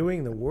that are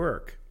doing the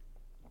work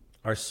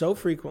are so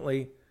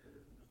frequently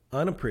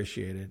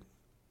unappreciated,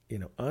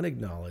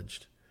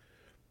 unacknowledged.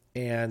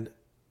 And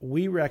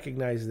we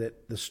recognize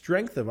that the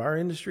strength of our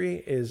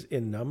industry is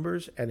in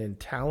numbers and in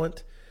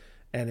talent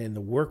and in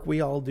the work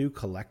we all do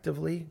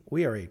collectively.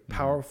 We are a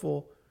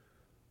powerful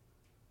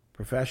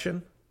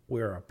profession.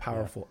 We are a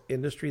powerful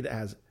industry that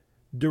has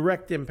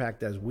direct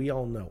impact, as we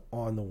all know,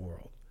 on the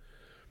world.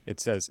 It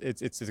says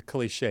it's a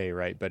cliche,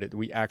 right? But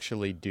we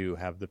actually do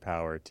have the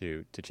power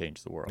to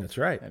change the world. That's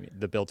right. I mean,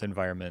 the built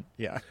environment,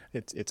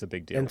 it's a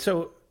big deal. And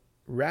so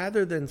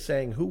rather than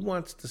saying who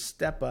wants to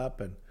step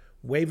up and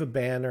wave a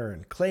banner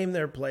and claim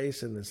their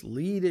place in this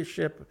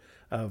leadership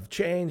of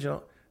change,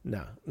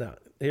 no.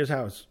 Here's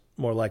how it's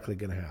more likely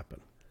going to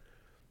happen.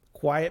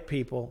 Quiet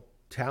people,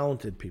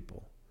 talented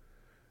people,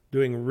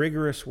 doing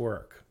rigorous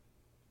work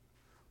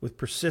with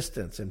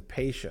persistence and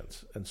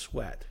patience and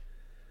sweat,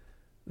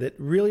 that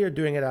really are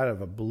doing it out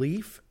of a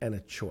belief and a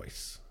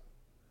choice.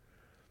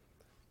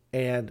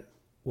 And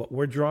what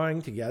we're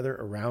drawing together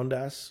around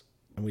us,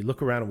 and we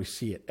look around and we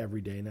see it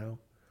every day now,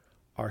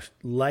 are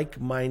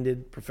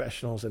like-minded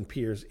professionals and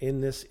peers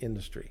in this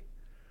industry.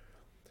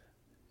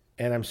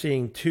 And I'm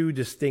seeing two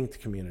distinct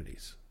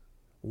communities.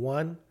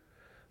 One,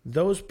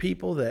 those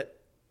people that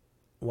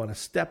want to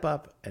step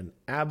up and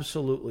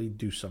absolutely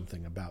do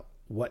something about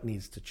what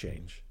needs to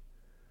change.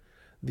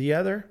 The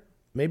other,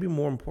 maybe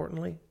more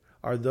importantly,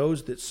 are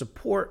those that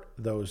support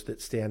those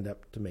that stand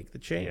up to make the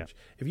change. Yeah.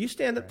 If you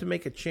stand up to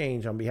make a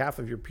change on behalf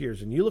of your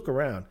peers and you look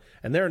around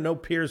and there are no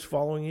peers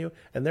following you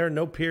and there are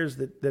no peers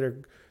that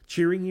are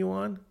cheering you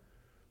on,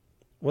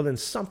 well, then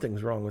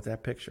something's wrong with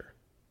that picture.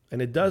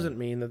 And it doesn't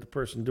mean that the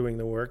person doing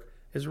the work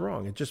is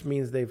wrong. It just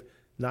means they've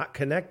not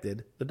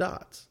connected the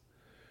dots.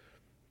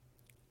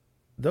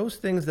 Those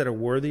things that are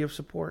worthy of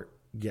support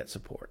get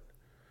support.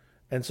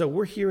 And so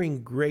we're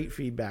hearing great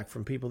feedback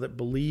from people that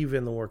believe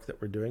in the work that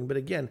we're doing. But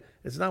again,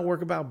 it's not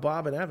work about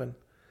Bob and Evan.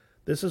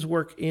 This is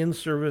work in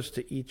service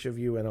to each of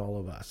you and all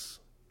of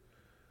us.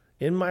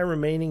 In my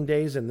remaining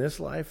days in this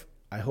life,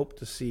 I hope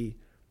to see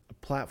a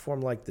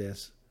platform like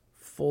this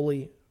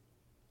fully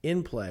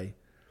in play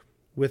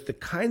with the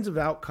kinds of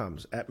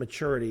outcomes at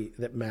maturity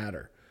that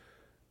matter.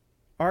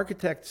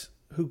 Architects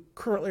who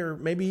currently are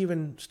maybe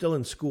even still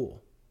in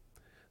school,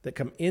 that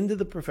come into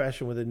the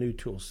profession with a new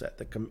tool set,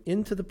 that come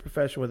into the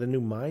profession with a new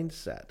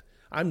mindset.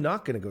 I'm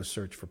not going to go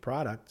search for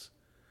products.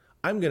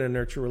 I'm going to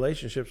nurture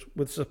relationships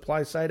with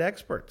supply side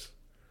experts.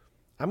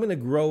 I'm going to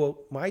grow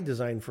my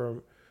design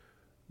firm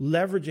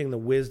leveraging the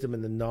wisdom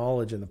and the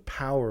knowledge and the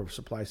power of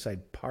supply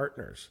side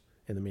partners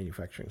in the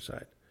manufacturing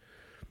side.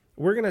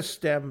 We're going to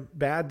stem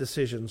bad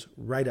decisions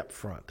right up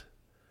front.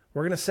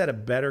 We're going to set a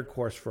better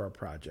course for our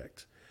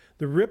projects.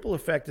 The ripple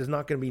effect is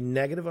not going to be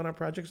negative on our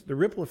projects. The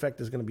ripple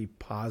effect is going to be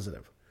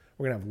positive.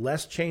 We're going to have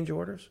less change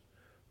orders,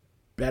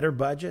 better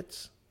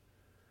budgets,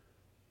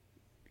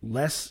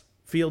 less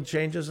field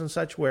changes and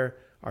such, where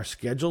our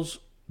schedules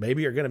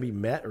maybe are going to be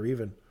met or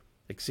even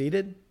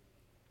exceeded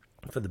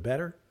for the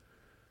better.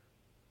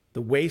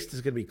 The waste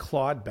is going to be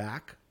clawed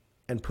back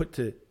and put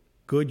to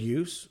good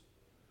use,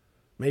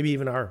 maybe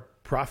even our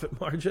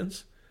profit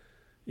margins,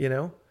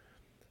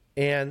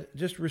 and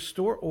just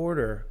restore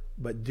order,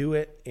 but do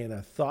it in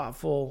a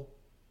thoughtful,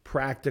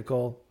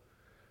 practical,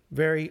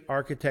 very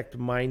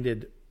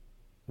architect-minded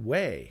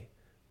way,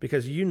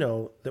 because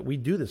that we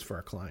do this for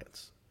our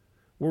clients.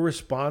 We're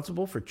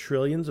responsible for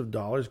trillions of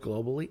dollars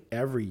globally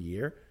every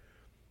year,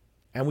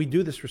 and we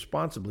do this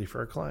responsibly for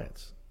our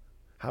clients.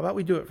 How about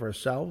we do it for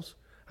ourselves?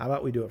 How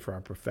about we do it for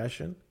our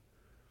profession?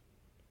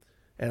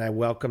 And I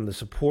welcome the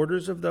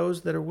supporters of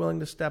those that are willing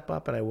to step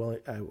up, and I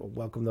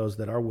welcome those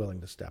that are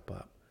willing to step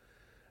up.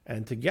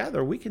 And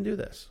together we can do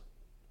this.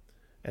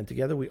 And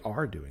together we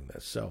are doing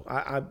this. So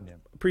I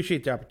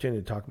appreciate the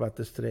opportunity to talk about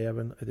this today,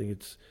 Evan. I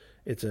think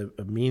it's a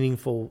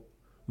meaningful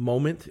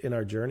moment in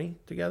our journey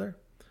together.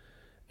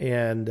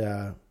 And,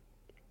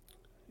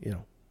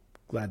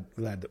 glad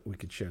that we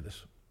could share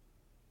this.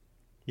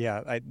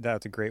 Yeah,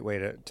 that's a great way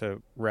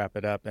to wrap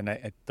it up.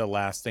 And the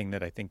last thing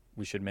that I think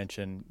we should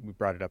mention, we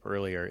brought it up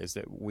earlier, is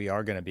that we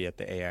are going to be at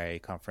the AIA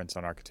Conference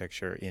on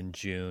Architecture in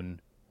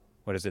June.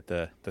 What is it,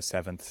 the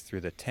 7th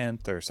through the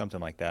 10th or something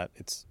like that?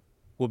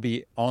 We'll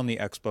be on the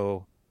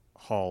expo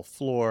hall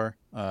floor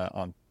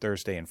on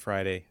Thursday and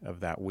Friday of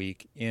that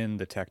week in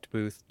the tech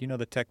booth. You know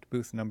the tech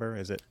booth number?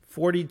 Is it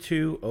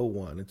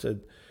 4201? It's a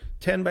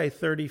 10 by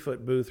 30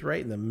 foot booth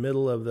right in the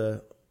middle of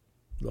the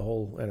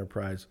whole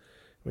enterprise.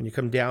 When you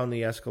come down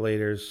the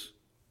escalators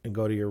and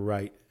go to your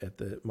right at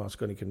the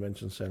Moscone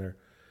Convention Center,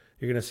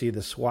 you're going to see the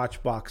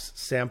Swatchbox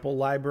sample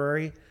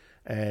library,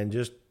 and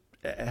just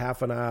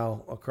half an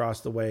aisle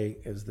across the way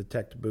is the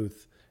tech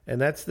booth.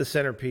 And that's the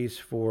centerpiece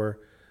for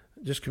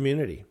just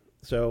community.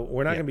 So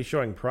we're not going to be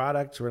showing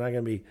products. We're not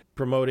going to be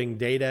promoting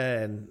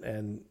data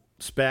and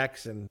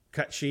specs and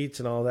cut sheets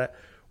and all that.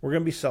 We're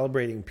going to be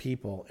celebrating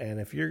people.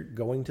 And if you're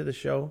going to the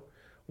show,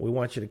 we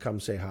want you to come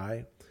say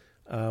hi.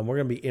 We're going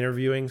to be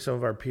interviewing some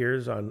of our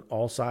peers on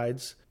all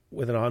sides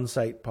with an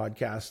on-site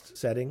podcast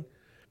setting.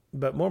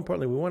 But more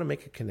importantly, we want to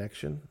make a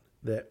connection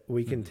that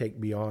we can take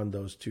beyond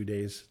those 2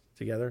 days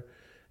together.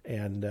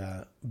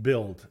 and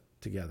build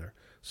together.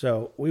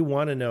 So we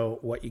want to know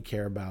what you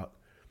care about,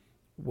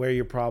 where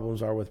your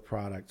problems are with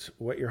products,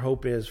 what your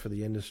hope is for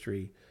the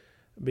industry,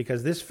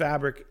 because this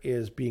fabric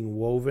is being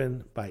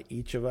woven by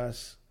each of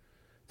us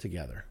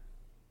together.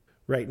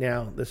 Right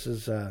now, this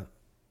is a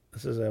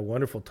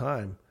wonderful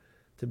time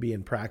to be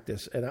in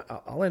practice. And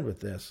I'll end with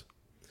this.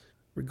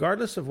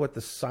 Regardless of what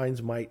the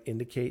signs might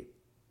indicate,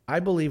 I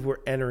believe we're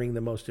entering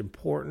the most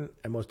important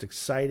and most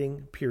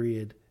exciting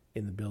period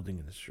in the building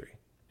industry.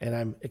 And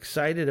I'm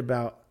excited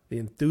about the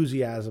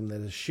enthusiasm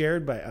that is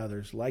shared by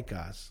others like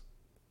us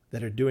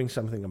that are doing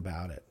something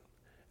about it.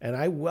 And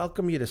I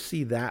welcome you to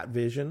see that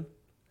vision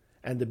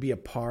and to be a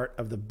part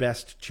of the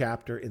best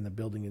chapter in the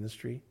building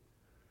industry,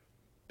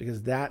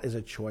 because that is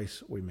a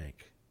choice we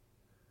make.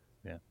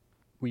 Yeah.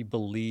 We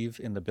believe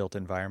in the built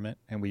environment,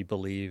 and we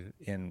believe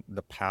in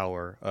the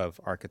power of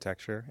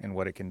architecture and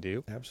what it can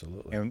do.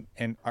 Absolutely.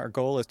 And our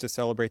goal is to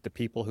celebrate the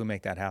people who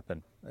make that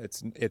happen.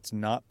 It's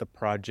not the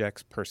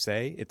projects per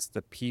se, it's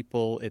the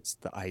people, it's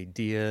the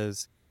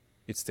ideas,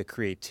 it's the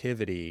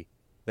creativity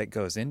that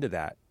goes into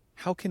that.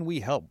 How can we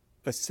help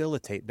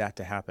facilitate that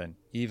to happen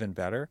even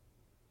better?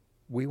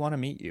 We want to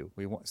meet you.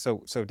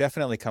 So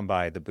definitely come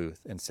by the booth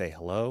and say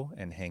hello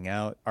and hang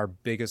out. Our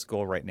biggest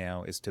goal right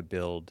now is to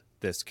build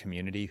this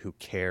community who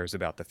cares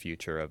about the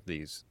future of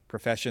these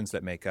professions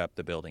that make up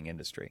the building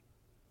industry.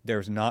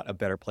 There's not a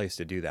better place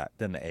to do that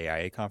than the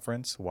AIA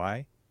conference.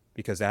 Why?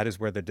 Because that is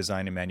where the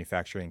design and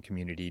manufacturing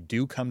community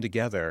do come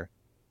together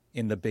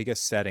in the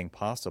biggest setting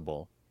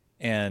possible.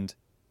 And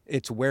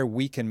it's where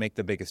we can make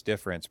the biggest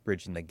difference,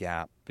 bridging the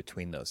gap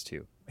between those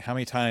two. How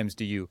many times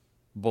do you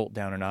bolt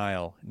down an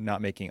aisle,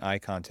 not making eye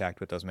contact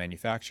with those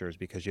manufacturers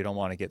because you don't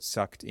want to get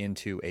sucked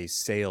into a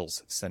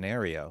sales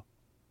scenario?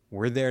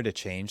 We're there to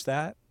change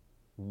that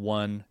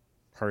one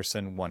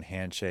person, one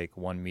handshake,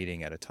 one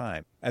meeting at a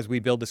time. As we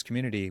build this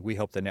community, we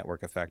hope the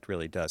network effect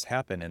really does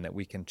happen and that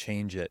we can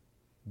change it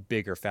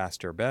bigger,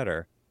 faster,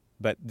 better.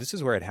 But this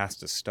is where it has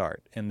to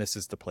start, and this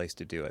is the place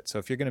to do it. So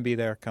if you're going to be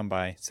there, come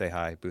by, say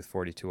hi, booth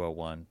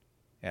 4201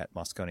 at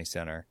Moscone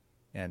Center.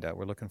 And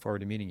we're looking forward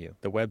to meeting you.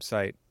 The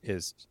website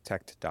is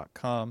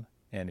tect.com.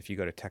 And if you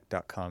go to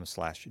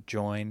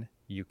tect.com/join,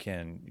 you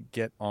can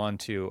get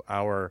onto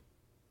our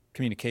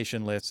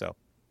communication list. So,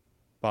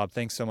 Bob,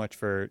 thanks so much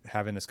for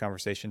having this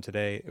conversation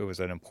today. It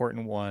was an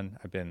important one.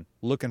 I've been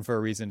looking for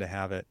a reason to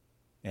have it.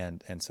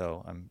 And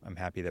so I'm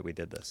happy that we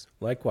did this.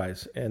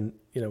 Likewise. And,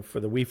 for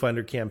the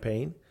WeFunder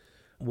campaign,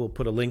 we'll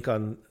put a link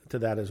on to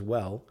that as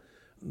well.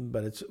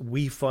 But it's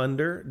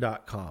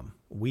wefunder.com.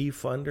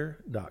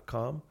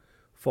 wefunder.com.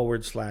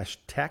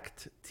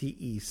 /tect,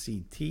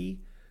 TECT.1.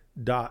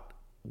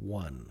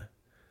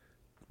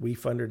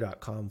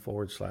 wefunder.com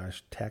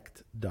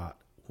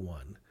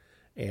 /tect.1.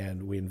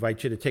 And we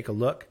invite you to take a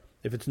look.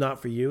 If it's not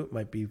for you, it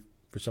might be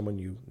for someone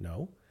you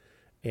know.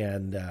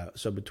 And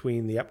so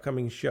between the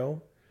upcoming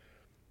show,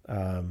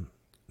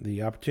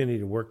 the opportunity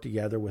to work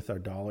together with our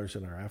dollars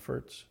and our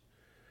efforts,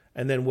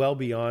 and then well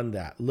beyond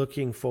that,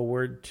 looking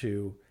forward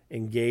to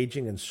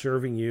engaging and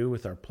serving you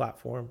with our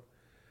platform,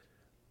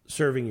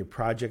 serving your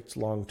projects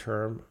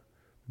long-term,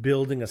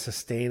 building a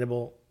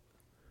sustainable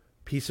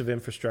piece of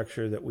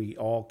infrastructure that we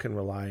all can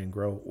rely and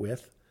grow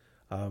with.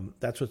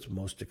 That's what's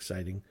most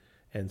exciting.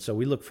 And so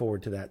we look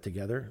forward to that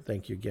together.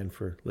 Thank you again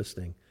for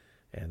listening,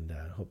 and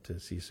hope to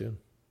see you soon.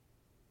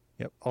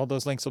 Yep. All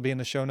those links will be in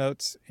the show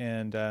notes.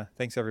 And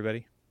thanks,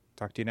 everybody.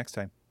 Talk to you next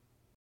time.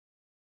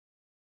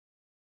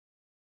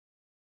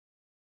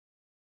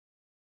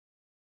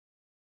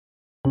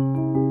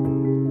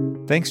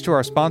 Thanks to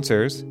our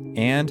sponsors,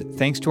 and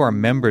thanks to our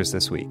members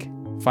this week.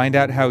 Find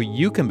out how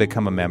you can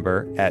become a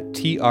member at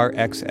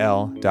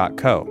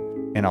trxl.co.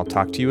 And I'll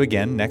talk to you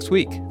again next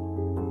week.